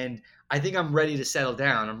 And I think I'm ready to settle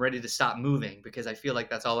down. I'm ready to stop moving because I feel like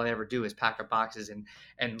that's all I ever do is pack up boxes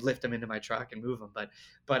and lift them into my truck and move them. But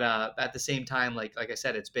at the same time, like I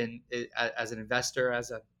said, it's been as an investor,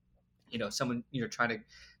 as a someone trying to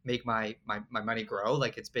make my money grow.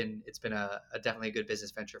 Like it's been a definitely a good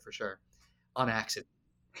business venture for sure on accident.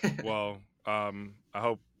 Well, I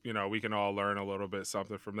hope, we can all learn a little bit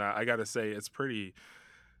something from that. I got to say, it's pretty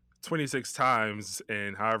 26 times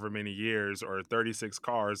in however many years or 36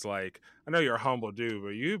 cars. Like, I know you're a humble dude, but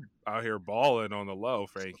you out here balling on the low,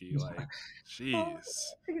 Frankie. Like, Well,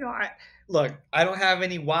 jeez. I look. I don't have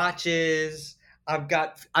any watches. I've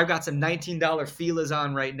got some $19 Fila's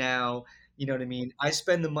on right now. You know what I mean? I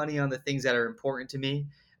spend the money on the things that are important to me.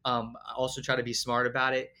 I also try to be smart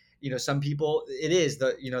about it. Some people it is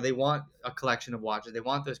they want a collection of watches. They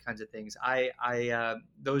want those kinds of things. I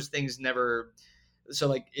those things never. So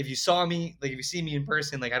like if you saw me, like if you see me in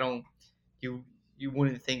person, like I don't you you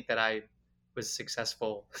wouldn't think that I was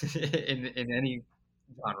successful in any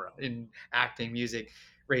genre, in acting, music,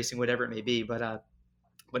 racing, whatever it may be. But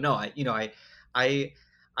no, I I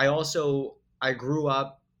also I grew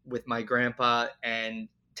up with my grandpa and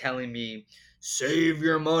telling me save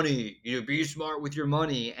your money, be smart with your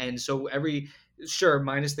money. And so sure,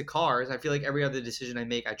 minus the cars, I feel like every other decision I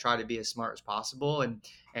make, I try to be as smart as possible. And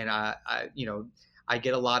I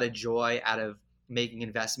get a lot of joy out of making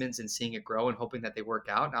investments and seeing it grow and hoping that they work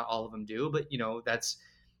out. Not all of them do, but that's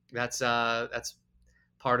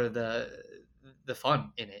part of the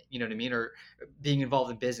fun in it. You know what I mean? Or being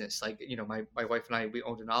involved in business. Like my wife and I, we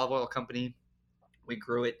owned an olive oil company. We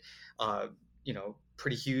grew it,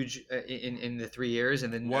 pretty huge in the 3 years,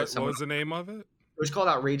 and then What someone was the name of it? it was called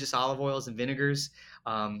Outrageous Olive Oils and Vinegars.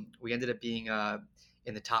 We ended up being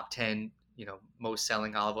in the top 10, most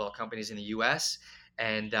selling olive oil companies in the U.S.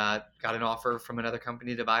 and got an offer from another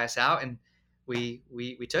company to buy us out, and we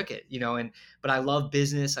took it. But I love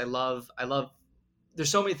business. I love. There's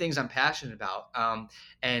so many things I'm passionate about,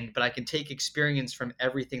 but I can take experience from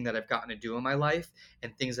everything that I've gotten to do in my life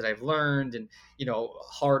and things that I've learned and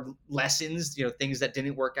hard lessons, things that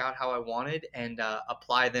didn't work out how I wanted, and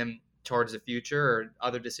apply them towards the future or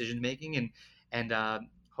other decision making, and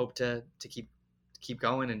hope to keep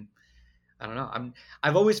going. And I don't know.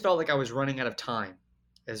 I've always felt like I was running out of time,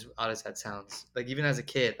 as odd as that sounds. Like even as a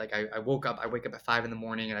kid, like I wake up at 5 in the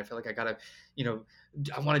morning and I feel like I gotta, you know,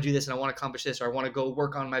 I want to do this and I want to accomplish this, or I want to go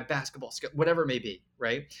work on my basketball skill, whatever it may be,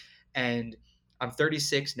 right? And I'm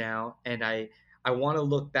 36 now, and I want to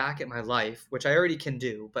look back at my life, which I already can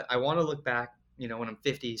do, but I want to look back, when I'm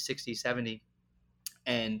 50, 60, 70,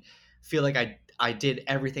 and feel like I did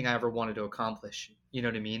everything I ever wanted to accomplish. You know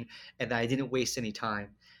what I mean? And that I didn't waste any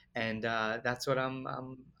time. And that's what I'm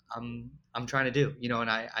trying to do.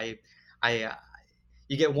 And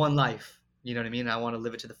you get one life. You know what I mean? I want to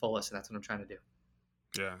live it to the fullest, and that's what I'm trying to do.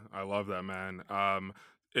 Yeah, I love that, man.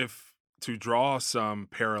 If to draw some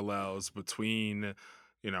parallels between,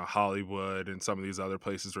 Hollywood and some of these other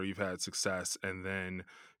places where you've had success, and then,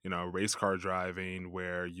 race car driving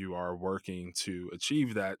where you are working to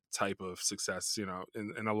achieve that type of success,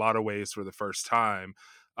 in a lot of ways for the first time.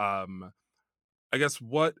 Um, I guess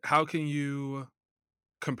how can you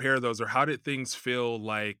compare those, or how did things feel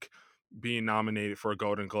like being nominated for a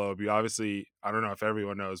Golden Globe? You obviously, I don't know if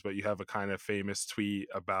everyone knows, but you have a kind of famous tweet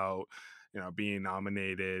about, being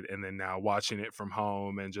nominated and then now watching it from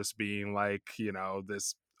home and just being like,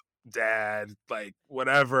 this dad, like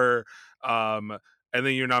whatever. Um, and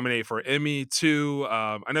then you're nominated for Emmy too.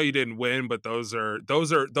 I know you didn't win, but those are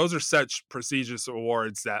such prestigious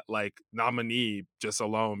awards that like nominee just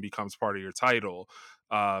alone becomes part of your title.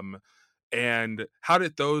 Um, and how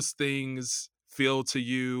did those things feel to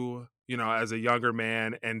you, you know, as a younger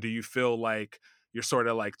man? And do you feel like you're sort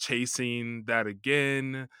of like chasing that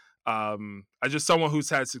again? As just someone who's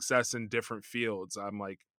had success in different fields, I'm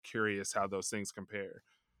like curious how those things compare.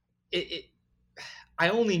 it I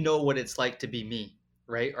only know what it's like to be me,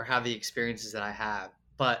 right? Or have the experiences that I have.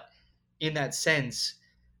 But in that sense,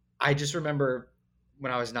 I just remember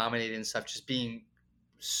when I was nominated and stuff, just being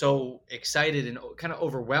so excited and kind of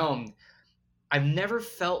overwhelmed. I've never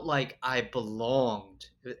felt like I belonged,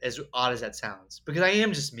 as odd as that sounds, because I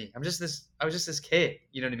am just me. I was just this kid.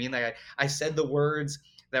 You know what I mean? Like I said the words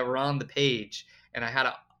that were on the page and I had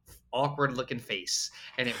a awkward looking face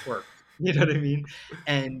and it worked. You know what I mean?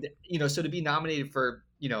 And, so to be nominated for,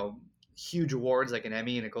 huge awards like an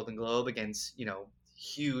Emmy and a Golden Globe against,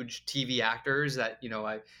 huge TV actors that,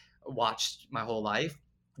 I watched my whole life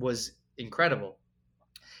was incredible.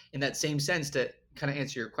 In that same sense, to kind of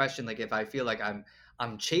answer your question, like if I feel like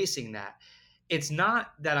I'm chasing that, it's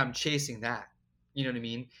not that I'm chasing that. You know what I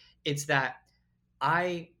mean? It's that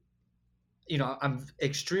I I'm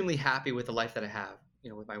extremely happy with the life that I have,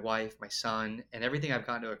 with my wife, my son, and everything I've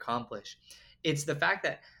gotten to accomplish. It's the fact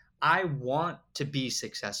that I want to be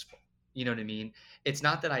successful. You know what I mean? It's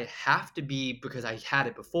not that I have to be because I had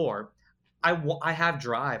it before. I have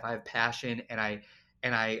drive, I have passion, and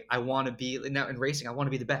I want to be now in racing. I want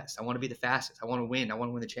to be the best. I want to be the fastest. I want to win. I want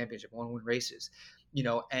to win the championship. I want to win races.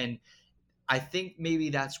 And I think maybe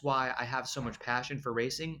that's why I have so much passion for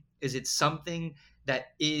racing. Is it's something that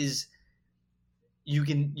is you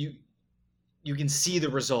can you you can see the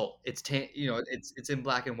result. It's in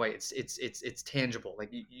black and white. It's tangible. Like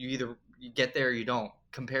you either you get there or you don't.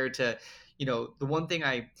 Compared to, the one thing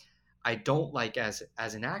I don't like as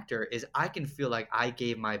an actor is I can feel like I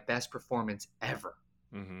gave my best performance ever.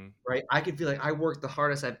 Hmm. Right? I can feel like I worked the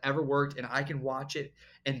hardest I've ever worked, and I can watch it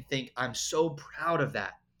and think I'm so proud of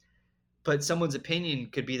that. But someone's opinion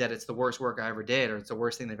could be that it's the worst work I ever did, or it's the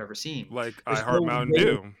worst thing they've ever seen. Like I There's Heart no Mountain way.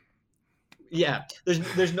 Dew. Yeah,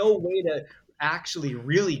 there's no way to actually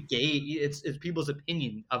really gauge it's people's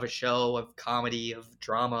opinion of a show, of comedy, of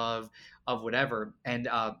drama, of whatever. And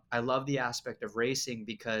I love the aspect of racing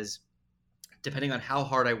because depending on how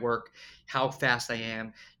hard I work, how fast I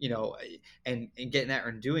am, and getting out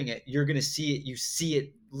and doing it, you're gonna see it. You see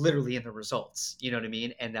it literally in the results. You know what I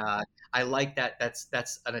mean? And I like that.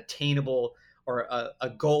 That's an attainable or a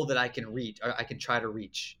goal that I can reach, or I can try to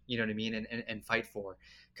reach. You know what I mean? And fight for,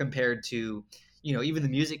 compared to, even the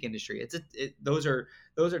music industry. Those are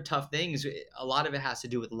tough things. A lot of it has to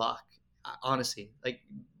do with luck. Honestly, like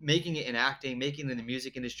making it in acting, making it in the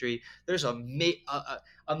music industry, there's a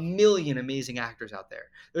million amazing actors out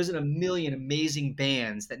there. There's a million amazing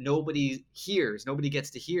bands that nobody hears, nobody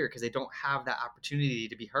gets to hear because they don't have that opportunity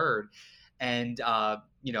to be heard. And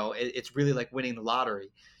it's really like winning the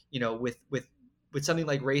lottery. With something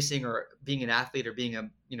like racing or being an athlete or being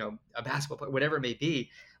a basketball player, whatever it may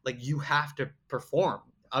be, like you have to perform.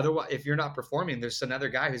 Otherwise, if you're not performing, there's another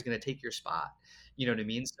guy who's going to take your spot. You know what I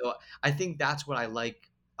mean? So I think that's what I like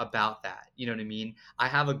about that. You know what I mean? I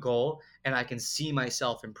have a goal and I can see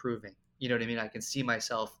myself improving. You know what I mean? I can see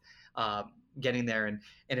myself getting there. And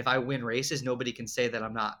if I win races, nobody can say that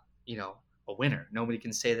I'm not, a winner. Nobody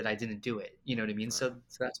can say that I didn't do it. You know what I mean? Right. So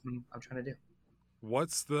that's what I'm trying to do.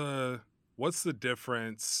 What's the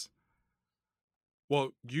difference?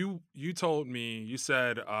 Well, you told me, you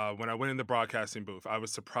said when I went in the broadcasting booth, I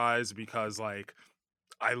was surprised because like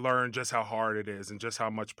I learned just how hard it is and just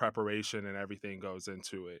how much preparation and everything goes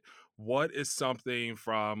into it. What is something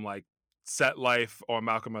from like set life or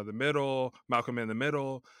Malcolm in the Middle,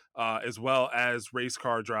 as well as race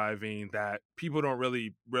car driving that people don't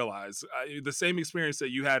really realize? The same experience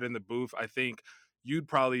that you had in the booth, I think you'd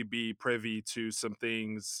probably be privy to some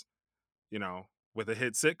things, you know, with a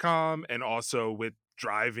hit sitcom and also with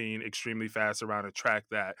driving extremely fast around a track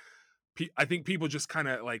that I think people just kind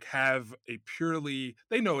of like have a purely,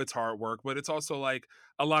 they know it's hard work, but it's also like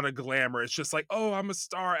a lot of glamour. It's just like, oh, I'm a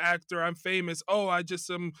star actor, I'm famous. Oh, I just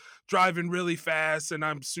am driving really fast and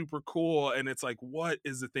I'm super cool. And it's like, what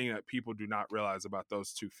is the thing that people do not realize about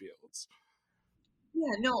those two fields?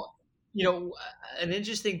 Yeah, no, an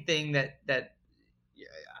interesting thing that yeah,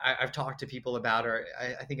 I've talked to people about, or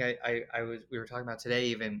I think we were talking about today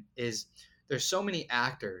even, is there's so many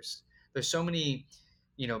actors, there's so many,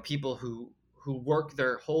 people who work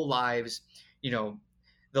their whole lives, you know,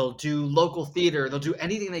 they'll do local theater, they'll do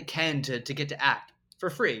anything they can to get to act. for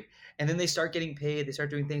free. And then they start getting paid, they start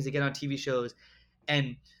doing things, they get on TV shows.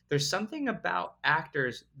 And there's something about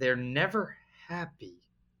actors, they're never happy.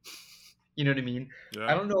 You know what I mean? I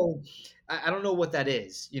Yeah. don't know. I don't know what that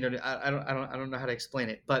is. I don't know how to explain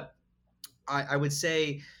it. But I would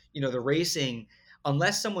say, the racing,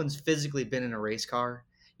 unless someone's physically been in a race car,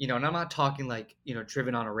 and I'm not talking like,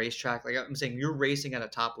 driven on a racetrack. Like I'm saying, you're racing at a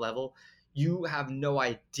top level. You have no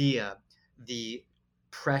idea the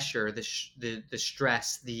pressure, the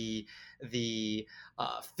stress, the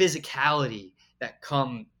physicality that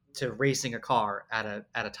come to racing a car at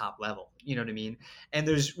a top level. You know what I mean? And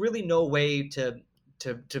there's really no way to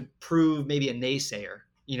prove maybe a naysayer.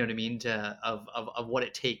 You know what I mean? Of what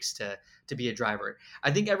it takes to be a driver.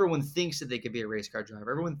 I think everyone thinks that they could be a race car driver.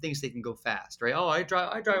 Everyone thinks they can go fast, right? Oh, I've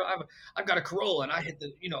got a Corolla and I hit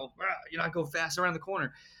I go fast around the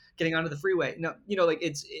corner, getting onto the freeway. No, like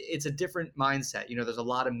it's a different mindset. There's a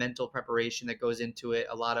lot of mental preparation that goes into it.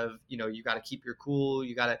 A lot of, you got to keep your cool.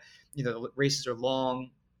 You got to, the races are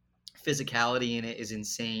long. Physicality in it is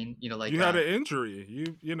insane. You had an injury.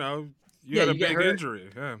 You Yeah, had a you get big hurt. injury.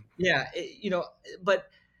 Yeah. Yeah, but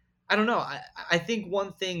I don't know. I think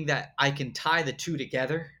one thing that I can tie the two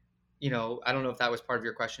together, I don't know if that was part of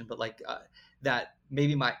your question, but like that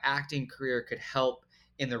maybe my acting career could help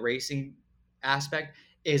in the racing aspect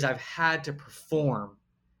is I've had to perform,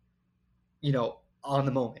 on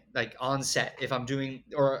the moment, like on set. If I'm doing,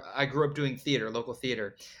 or I grew up doing theater, local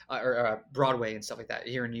theater, or Broadway and stuff like that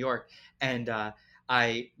here in New York, and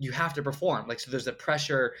you have to perform. Like, so there's the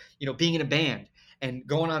pressure, being in a band and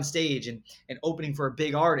going on stage and opening for a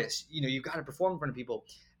big artist. You've got to perform in front of people.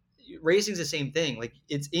 Racing's the same thing. Like,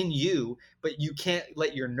 it's in you, but you can't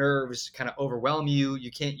let your nerves kind of overwhelm you.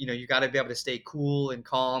 You can't, you got to be able to stay cool and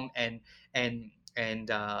calm and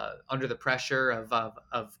under the pressure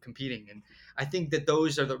of competing. And I think that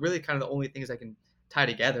those are really kind of the only things I can tie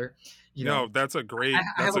together. You No, know, that's a great I have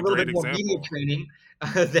that's a a little bit great more media example.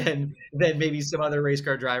 training than maybe some other race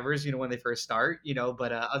car drivers. When they first start.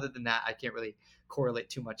 But other than that, I can't really correlate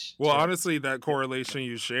too much Well, to. honestly, that correlation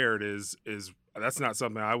you shared is that's not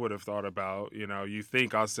something I would have thought about. You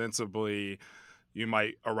think ostensibly you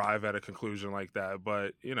might arrive at a conclusion like that,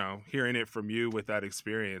 but hearing it from you with that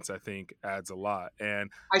experience, I think adds a lot.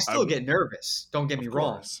 And I I, still get nervous. Don't get me of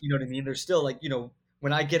wrong. course, You know what I mean? There's still like,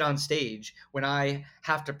 when I get on stage, when I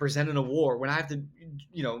have to present an award, when I have to,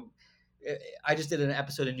 you know, I just did an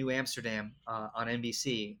episode of New Amsterdam on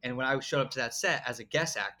NBC, and when I showed up to that set as a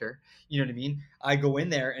guest actor, you know what I mean? I go in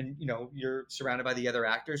there, and you're surrounded by the other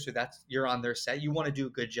actors, so you're on their set. You want to do a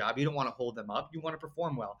good job. You don't want to hold them up. You want to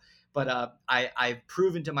perform well. But I've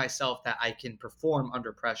proven to myself that I can perform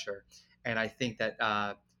under pressure, and I think that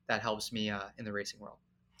that helps me in the racing world.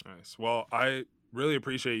 nice. Well, I really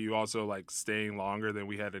appreciate you also like staying longer than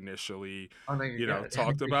we had initially, Oh no, you're good. I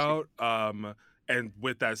talked appreciate about. And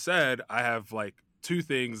with that said, I have like two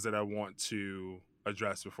things that I want to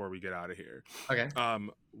address before we get out of here. it. Okay.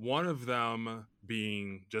 One of them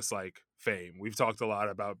being just like fame. We've talked a lot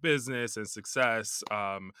about business and success.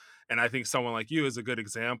 And I think someone like you is a good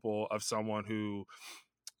example of someone who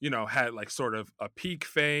had like sort of a peak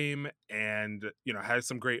fame and, had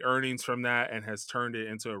some great earnings from that and has turned it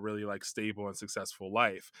into a really like stable and successful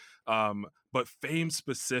life. But fame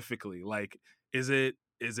specifically, like, is it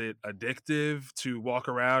addictive to walk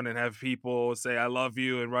around and have people say, I love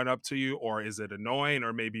you and run up to you? Or is it annoying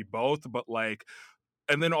or maybe both? But like,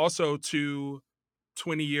 and then also to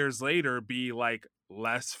 20 years later be like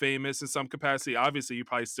less famous in some capacity. Obviously, you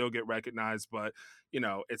probably still get recognized, but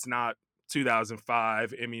it's not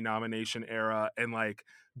 2005 Emmy nomination era. And like,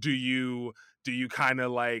 do you kind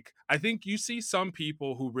of like, I think you see some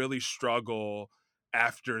people who really struggle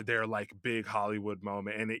after their like big Hollywood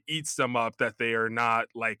moment and it eats them up that they are not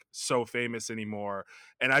like so famous anymore.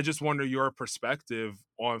 And I just wonder your perspective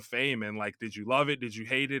on fame and like, did you love it? Did you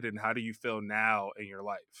hate it? And how do you feel now in your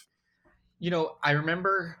life? I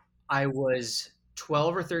remember I was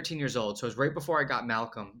 12 or 13 years old. So it was right before I got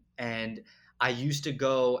Malcolm. And I used to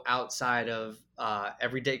go outside of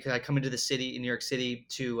every day because I come into the city in New York City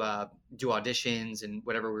to do auditions and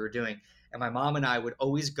whatever we were doing. And my mom and I would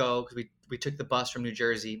always go because we took the bus from New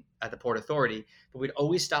Jersey at the Port Authority, but we'd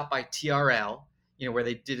always stop by TRL, where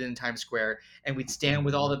they did it in Times Square. And we'd stand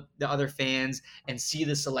with all the other fans and see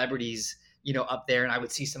the celebrities, up there. And I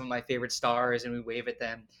would see some of my favorite stars and we wave at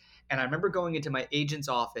them. And I remember going into my agent's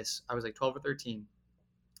office. I was like 12 or 13.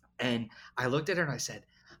 And I looked at her and I said,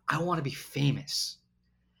 I want to be famous.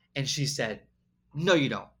 And she said, no, you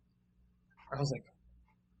don't. I was like,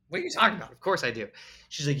 what are you talking about? Of course I do.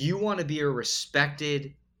 She's like, you want to be a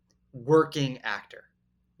respected working actor.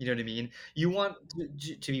 You know what I mean? You want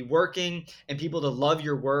to be working and people to love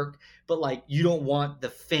your work, but like you don't want the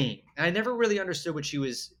fame. And I never really understood what she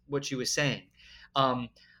was saying. Um,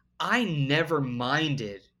 I never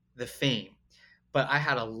minded the fame, but I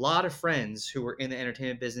had a lot of friends who were in the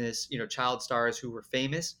entertainment business, child stars who were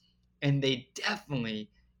famous, and they definitely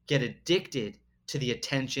get addicted to the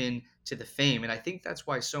attention, to the fame. And I think that's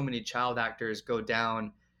why so many child actors go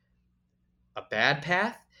down a bad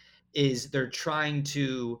path is they're trying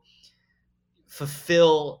to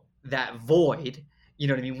fulfill that void. You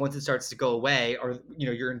know what I mean? Once it starts to go away, or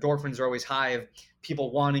your endorphins are always high of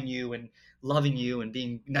people wanting you and loving you and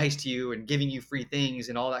being nice to you and giving you free things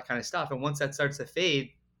and all that kind of stuff. And once that starts to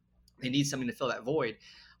fade, they need something to fill that void.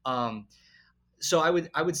 Um, so I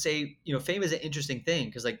would say, fame is an interesting thing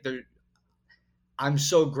because like I'm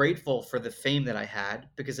so grateful for the fame that I had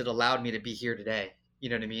because it allowed me to be here today. You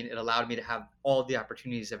know what I mean? It allowed me to have all the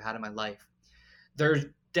opportunities I've had in my life. There's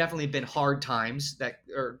definitely been hard times that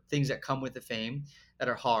or things that come with the fame that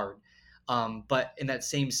are hard. But in that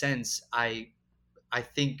same sense, I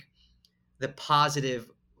think the positive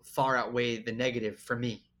far outweigh the negative for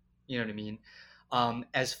me. You know what I mean?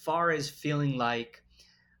 As far as feeling like,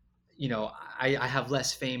 I have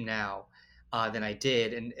less fame now than I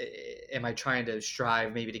did, and am I trying to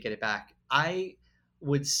strive maybe to get it back? I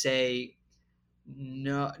would say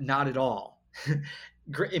no, not at all.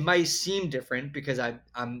 It might seem different because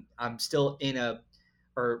I'm still in a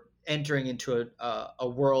or entering into a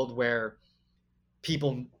world where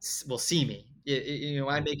people will see me.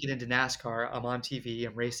 I make it into NASCAR. I'm on TV.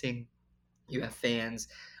 I'm racing. You have fans,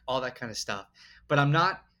 all that kind of stuff. But I'm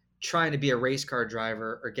not trying to be a race car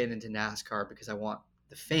driver or get into NASCAR because I want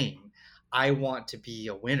the fame. I want to be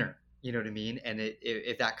a winner. You know what I mean? And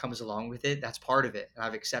if that comes along with it, that's part of it, and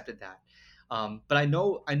I've accepted that. But I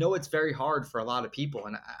know it's very hard for a lot of people,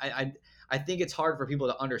 and I think it's hard for people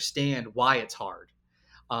to understand why it's hard.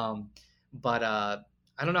 Um, but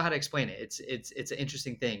I don't know how to explain it. It's an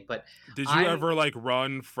interesting thing. But Did you I'm ever like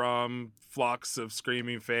run from flocks of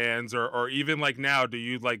screaming fans, or even like now, do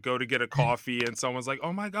you like go to get a coffee and someone's like,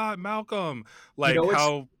 "Oh my God, Malcolm!" you Like know it's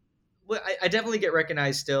how well, I definitely get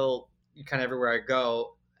recognized still kind of everywhere I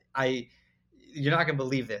go. I You're not gonna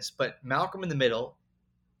believe this, but Malcolm in the Middle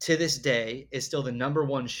to this day is still the number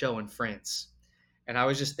one show in France. And I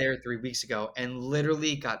was just there 3 weeks ago and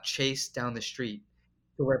literally got chased down the street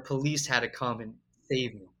to where police had to come and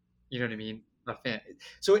save me. You know what I mean? A fan.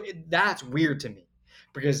 So that's weird to me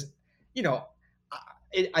because you know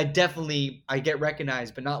I, I definitely I get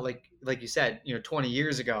recognized, but not like you said. 20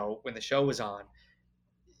 years ago when the show was on,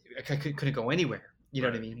 couldn't go anywhere. You know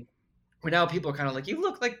what I right, mean? Where now people are kind of like, you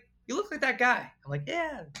look like that guy. I'm like,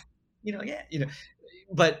 yeah, yeah,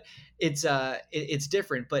 but it's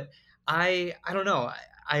different. But I don't know.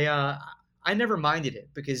 I never minded it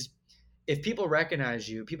because if people recognize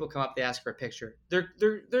you, people come up, they ask for a picture.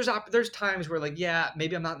 There's times where like, yeah,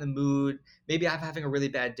 maybe I'm not in the mood, maybe I'm having a really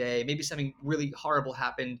bad day, maybe something really horrible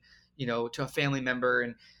happened, to a family member,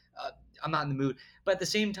 and uh, I'm not in the mood. But at the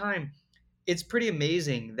same time, it's pretty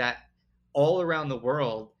amazing that all around the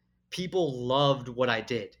world, people loved what I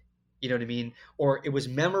did. You know what I mean? Or it was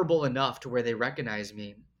memorable enough to where they recognized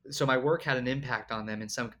me. So my work had an impact on them in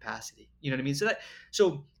some capacity. You know what I mean?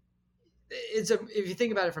 So if you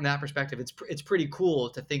think about it from that perspective, it's pretty cool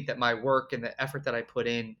to think that my work and the effort that I put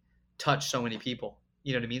in touched so many people.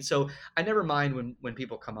 You know what I mean? So I never mind when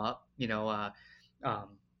people come up. Um,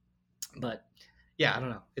 but yeah, I don't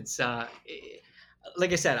know.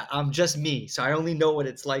 Like I said, I'm just me, so I only know what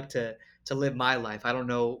it's like to live my life. I don't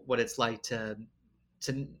know what it's like to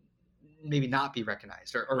maybe not be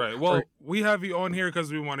recognized right. or Well, we have you on here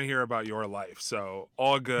because we want to hear about your life. So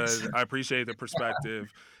all good. I appreciate the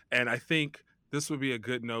perspective, and I think this would be a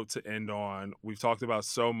good note to end on. We've talked about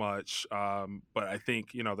so much, but I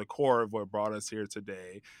think the core of what brought us here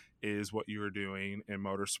today is what you are doing in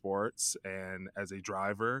motorsports and as a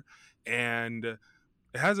driver, and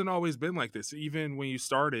it hasn't always been like this. Even when you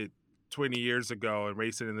started 20 years ago and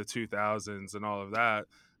racing in the 2000s and all of that,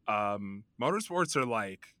 motorsports are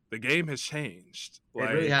like the game has changed. it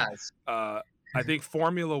really Like, has. I think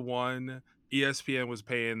Formula One, ESPN was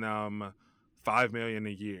paying them 5 million a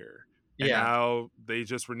year, and Yeah. now they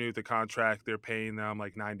just renewed the contract. They're paying them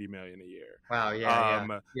like 90 million a year. Wow. Yeah. Yeah.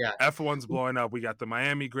 Um, Yeah. F1's blowing up. We got the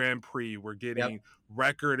Miami Grand Prix. We're Yep. getting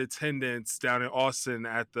record attendance down in Austin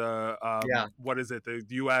at the Yeah. what is it? The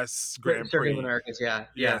U.S. Grand Circuit of Prix. Americas. Yeah.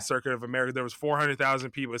 Yeah, Yeah. Circuit of America. There was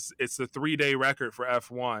 400,000 people. It's the 3-day record for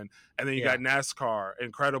F1, and then you Yeah. got NASCAR.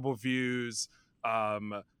 Incredible views.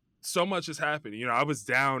 So much is happening. I was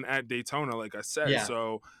down at Daytona, like I said, Yeah.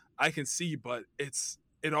 so I can see, but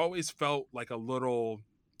it always felt like a little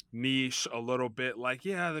niche a little bit, like,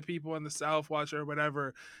 yeah, the people in the South watch or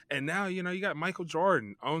whatever. And now, you got Michael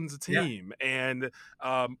Jordan owns a Yeah. team. And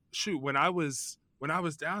shoot, when I was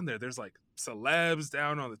down there, there's like celebs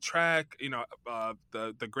down on the track,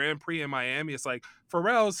 the Grand Prix in Miami. It's like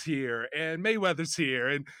Pharrell's here and Mayweather's here.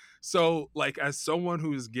 And so, like, as someone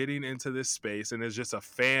who's getting into this space and is just a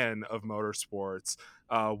fan of motorsports,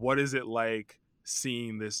 what is it like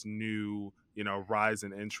seeing this new, rise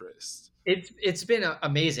in interest? It's been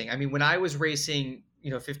amazing. I mean, when I was racing,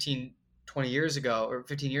 15 years ago,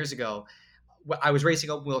 I was racing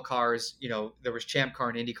open wheel cars. There was Champ Car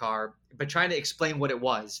and Indy Car, but trying to explain what it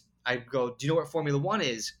was, I'd go, "Do you know what Formula One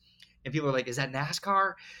is?" And people are like, "Is that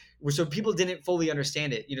NASCAR?" So people didn't fully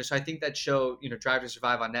understand it. So I think that show, Drive to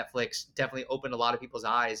Survive on Netflix, definitely opened a lot of people's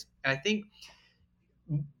eyes. And I think,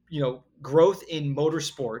 growth in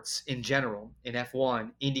motorsports in general, in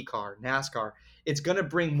F1, IndyCar, NASCAR, it's going to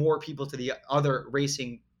bring more people to the other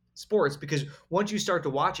racing sports, because once you start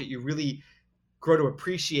to watch it, you really grow to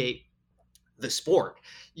appreciate the sport.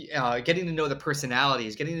 Getting to know the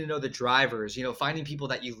personalities, getting to know the drivers, finding people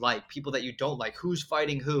that you like, people that you don't like, who's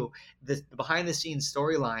fighting who. The behind the scenes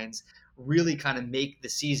storylines really kind of make the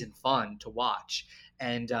season fun to watch.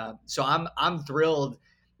 And so I'm thrilled,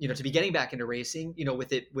 to be getting back into racing,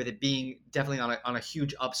 with it being definitely on a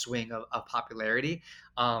huge upswing of popularity.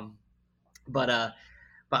 But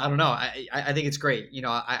I don't know. I think it's great.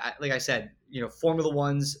 Like I said, Formula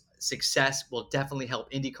One's success will definitely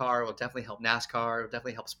help IndyCar, will definitely help NASCAR, will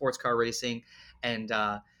definitely help sports car racing, and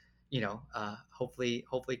hopefully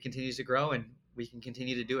it continues to grow, and we can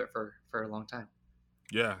continue to do it for a long time.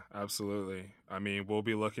 Yeah, absolutely. I mean, we'll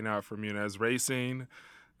be looking out for Muniz Racing.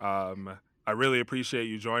 I really appreciate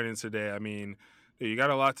you joining today. I mean, you got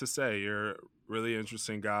a lot to say. You're a really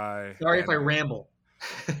interesting guy. Sorry if I ramble.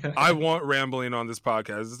 I want rambling on this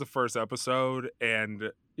podcast. This is the first episode,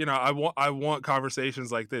 and I want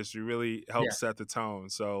conversations like this. You really help set the tone.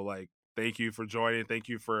 So, like, thank you for joining. Thank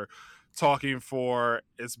you for talking for.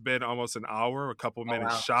 It's been almost an hour, a couple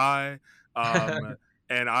minutes shy.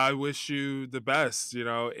 And I wish you the best. In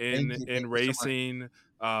Thank you racing,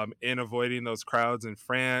 in avoiding those crowds in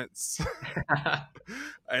France.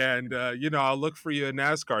 And I'll look for you in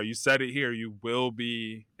NASCAR. You said it here. You will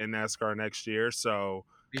be in NASCAR next year, so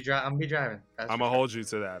I'm gonna be driving. I'm gonna hold you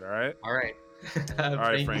to that. All right. All right. All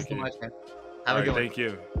right, Thank Frankie. you so much, man. Have a good one. Thank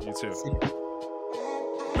you. You too.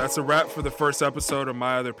 That's a wrap for the first episode of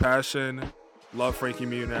My Other Passion. Love Frankie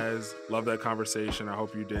Muniz. Love that conversation. I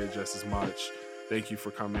hope you did just as much. Thank you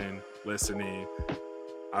for coming, listening.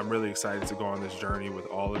 I'm really excited to go on this journey with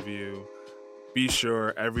all of you. Be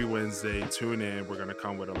sure every Wednesday, tune in. We're going to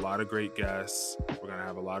come with a lot of great guests. We're going to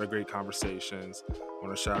have a lot of great conversations. I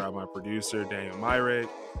want to shout out my producer, Daniel Myrick.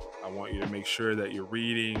 I want you to make sure that you're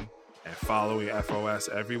reading and following FOS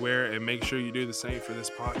everywhere, and make sure you do the same for this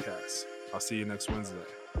podcast. I'll see you next Wednesday.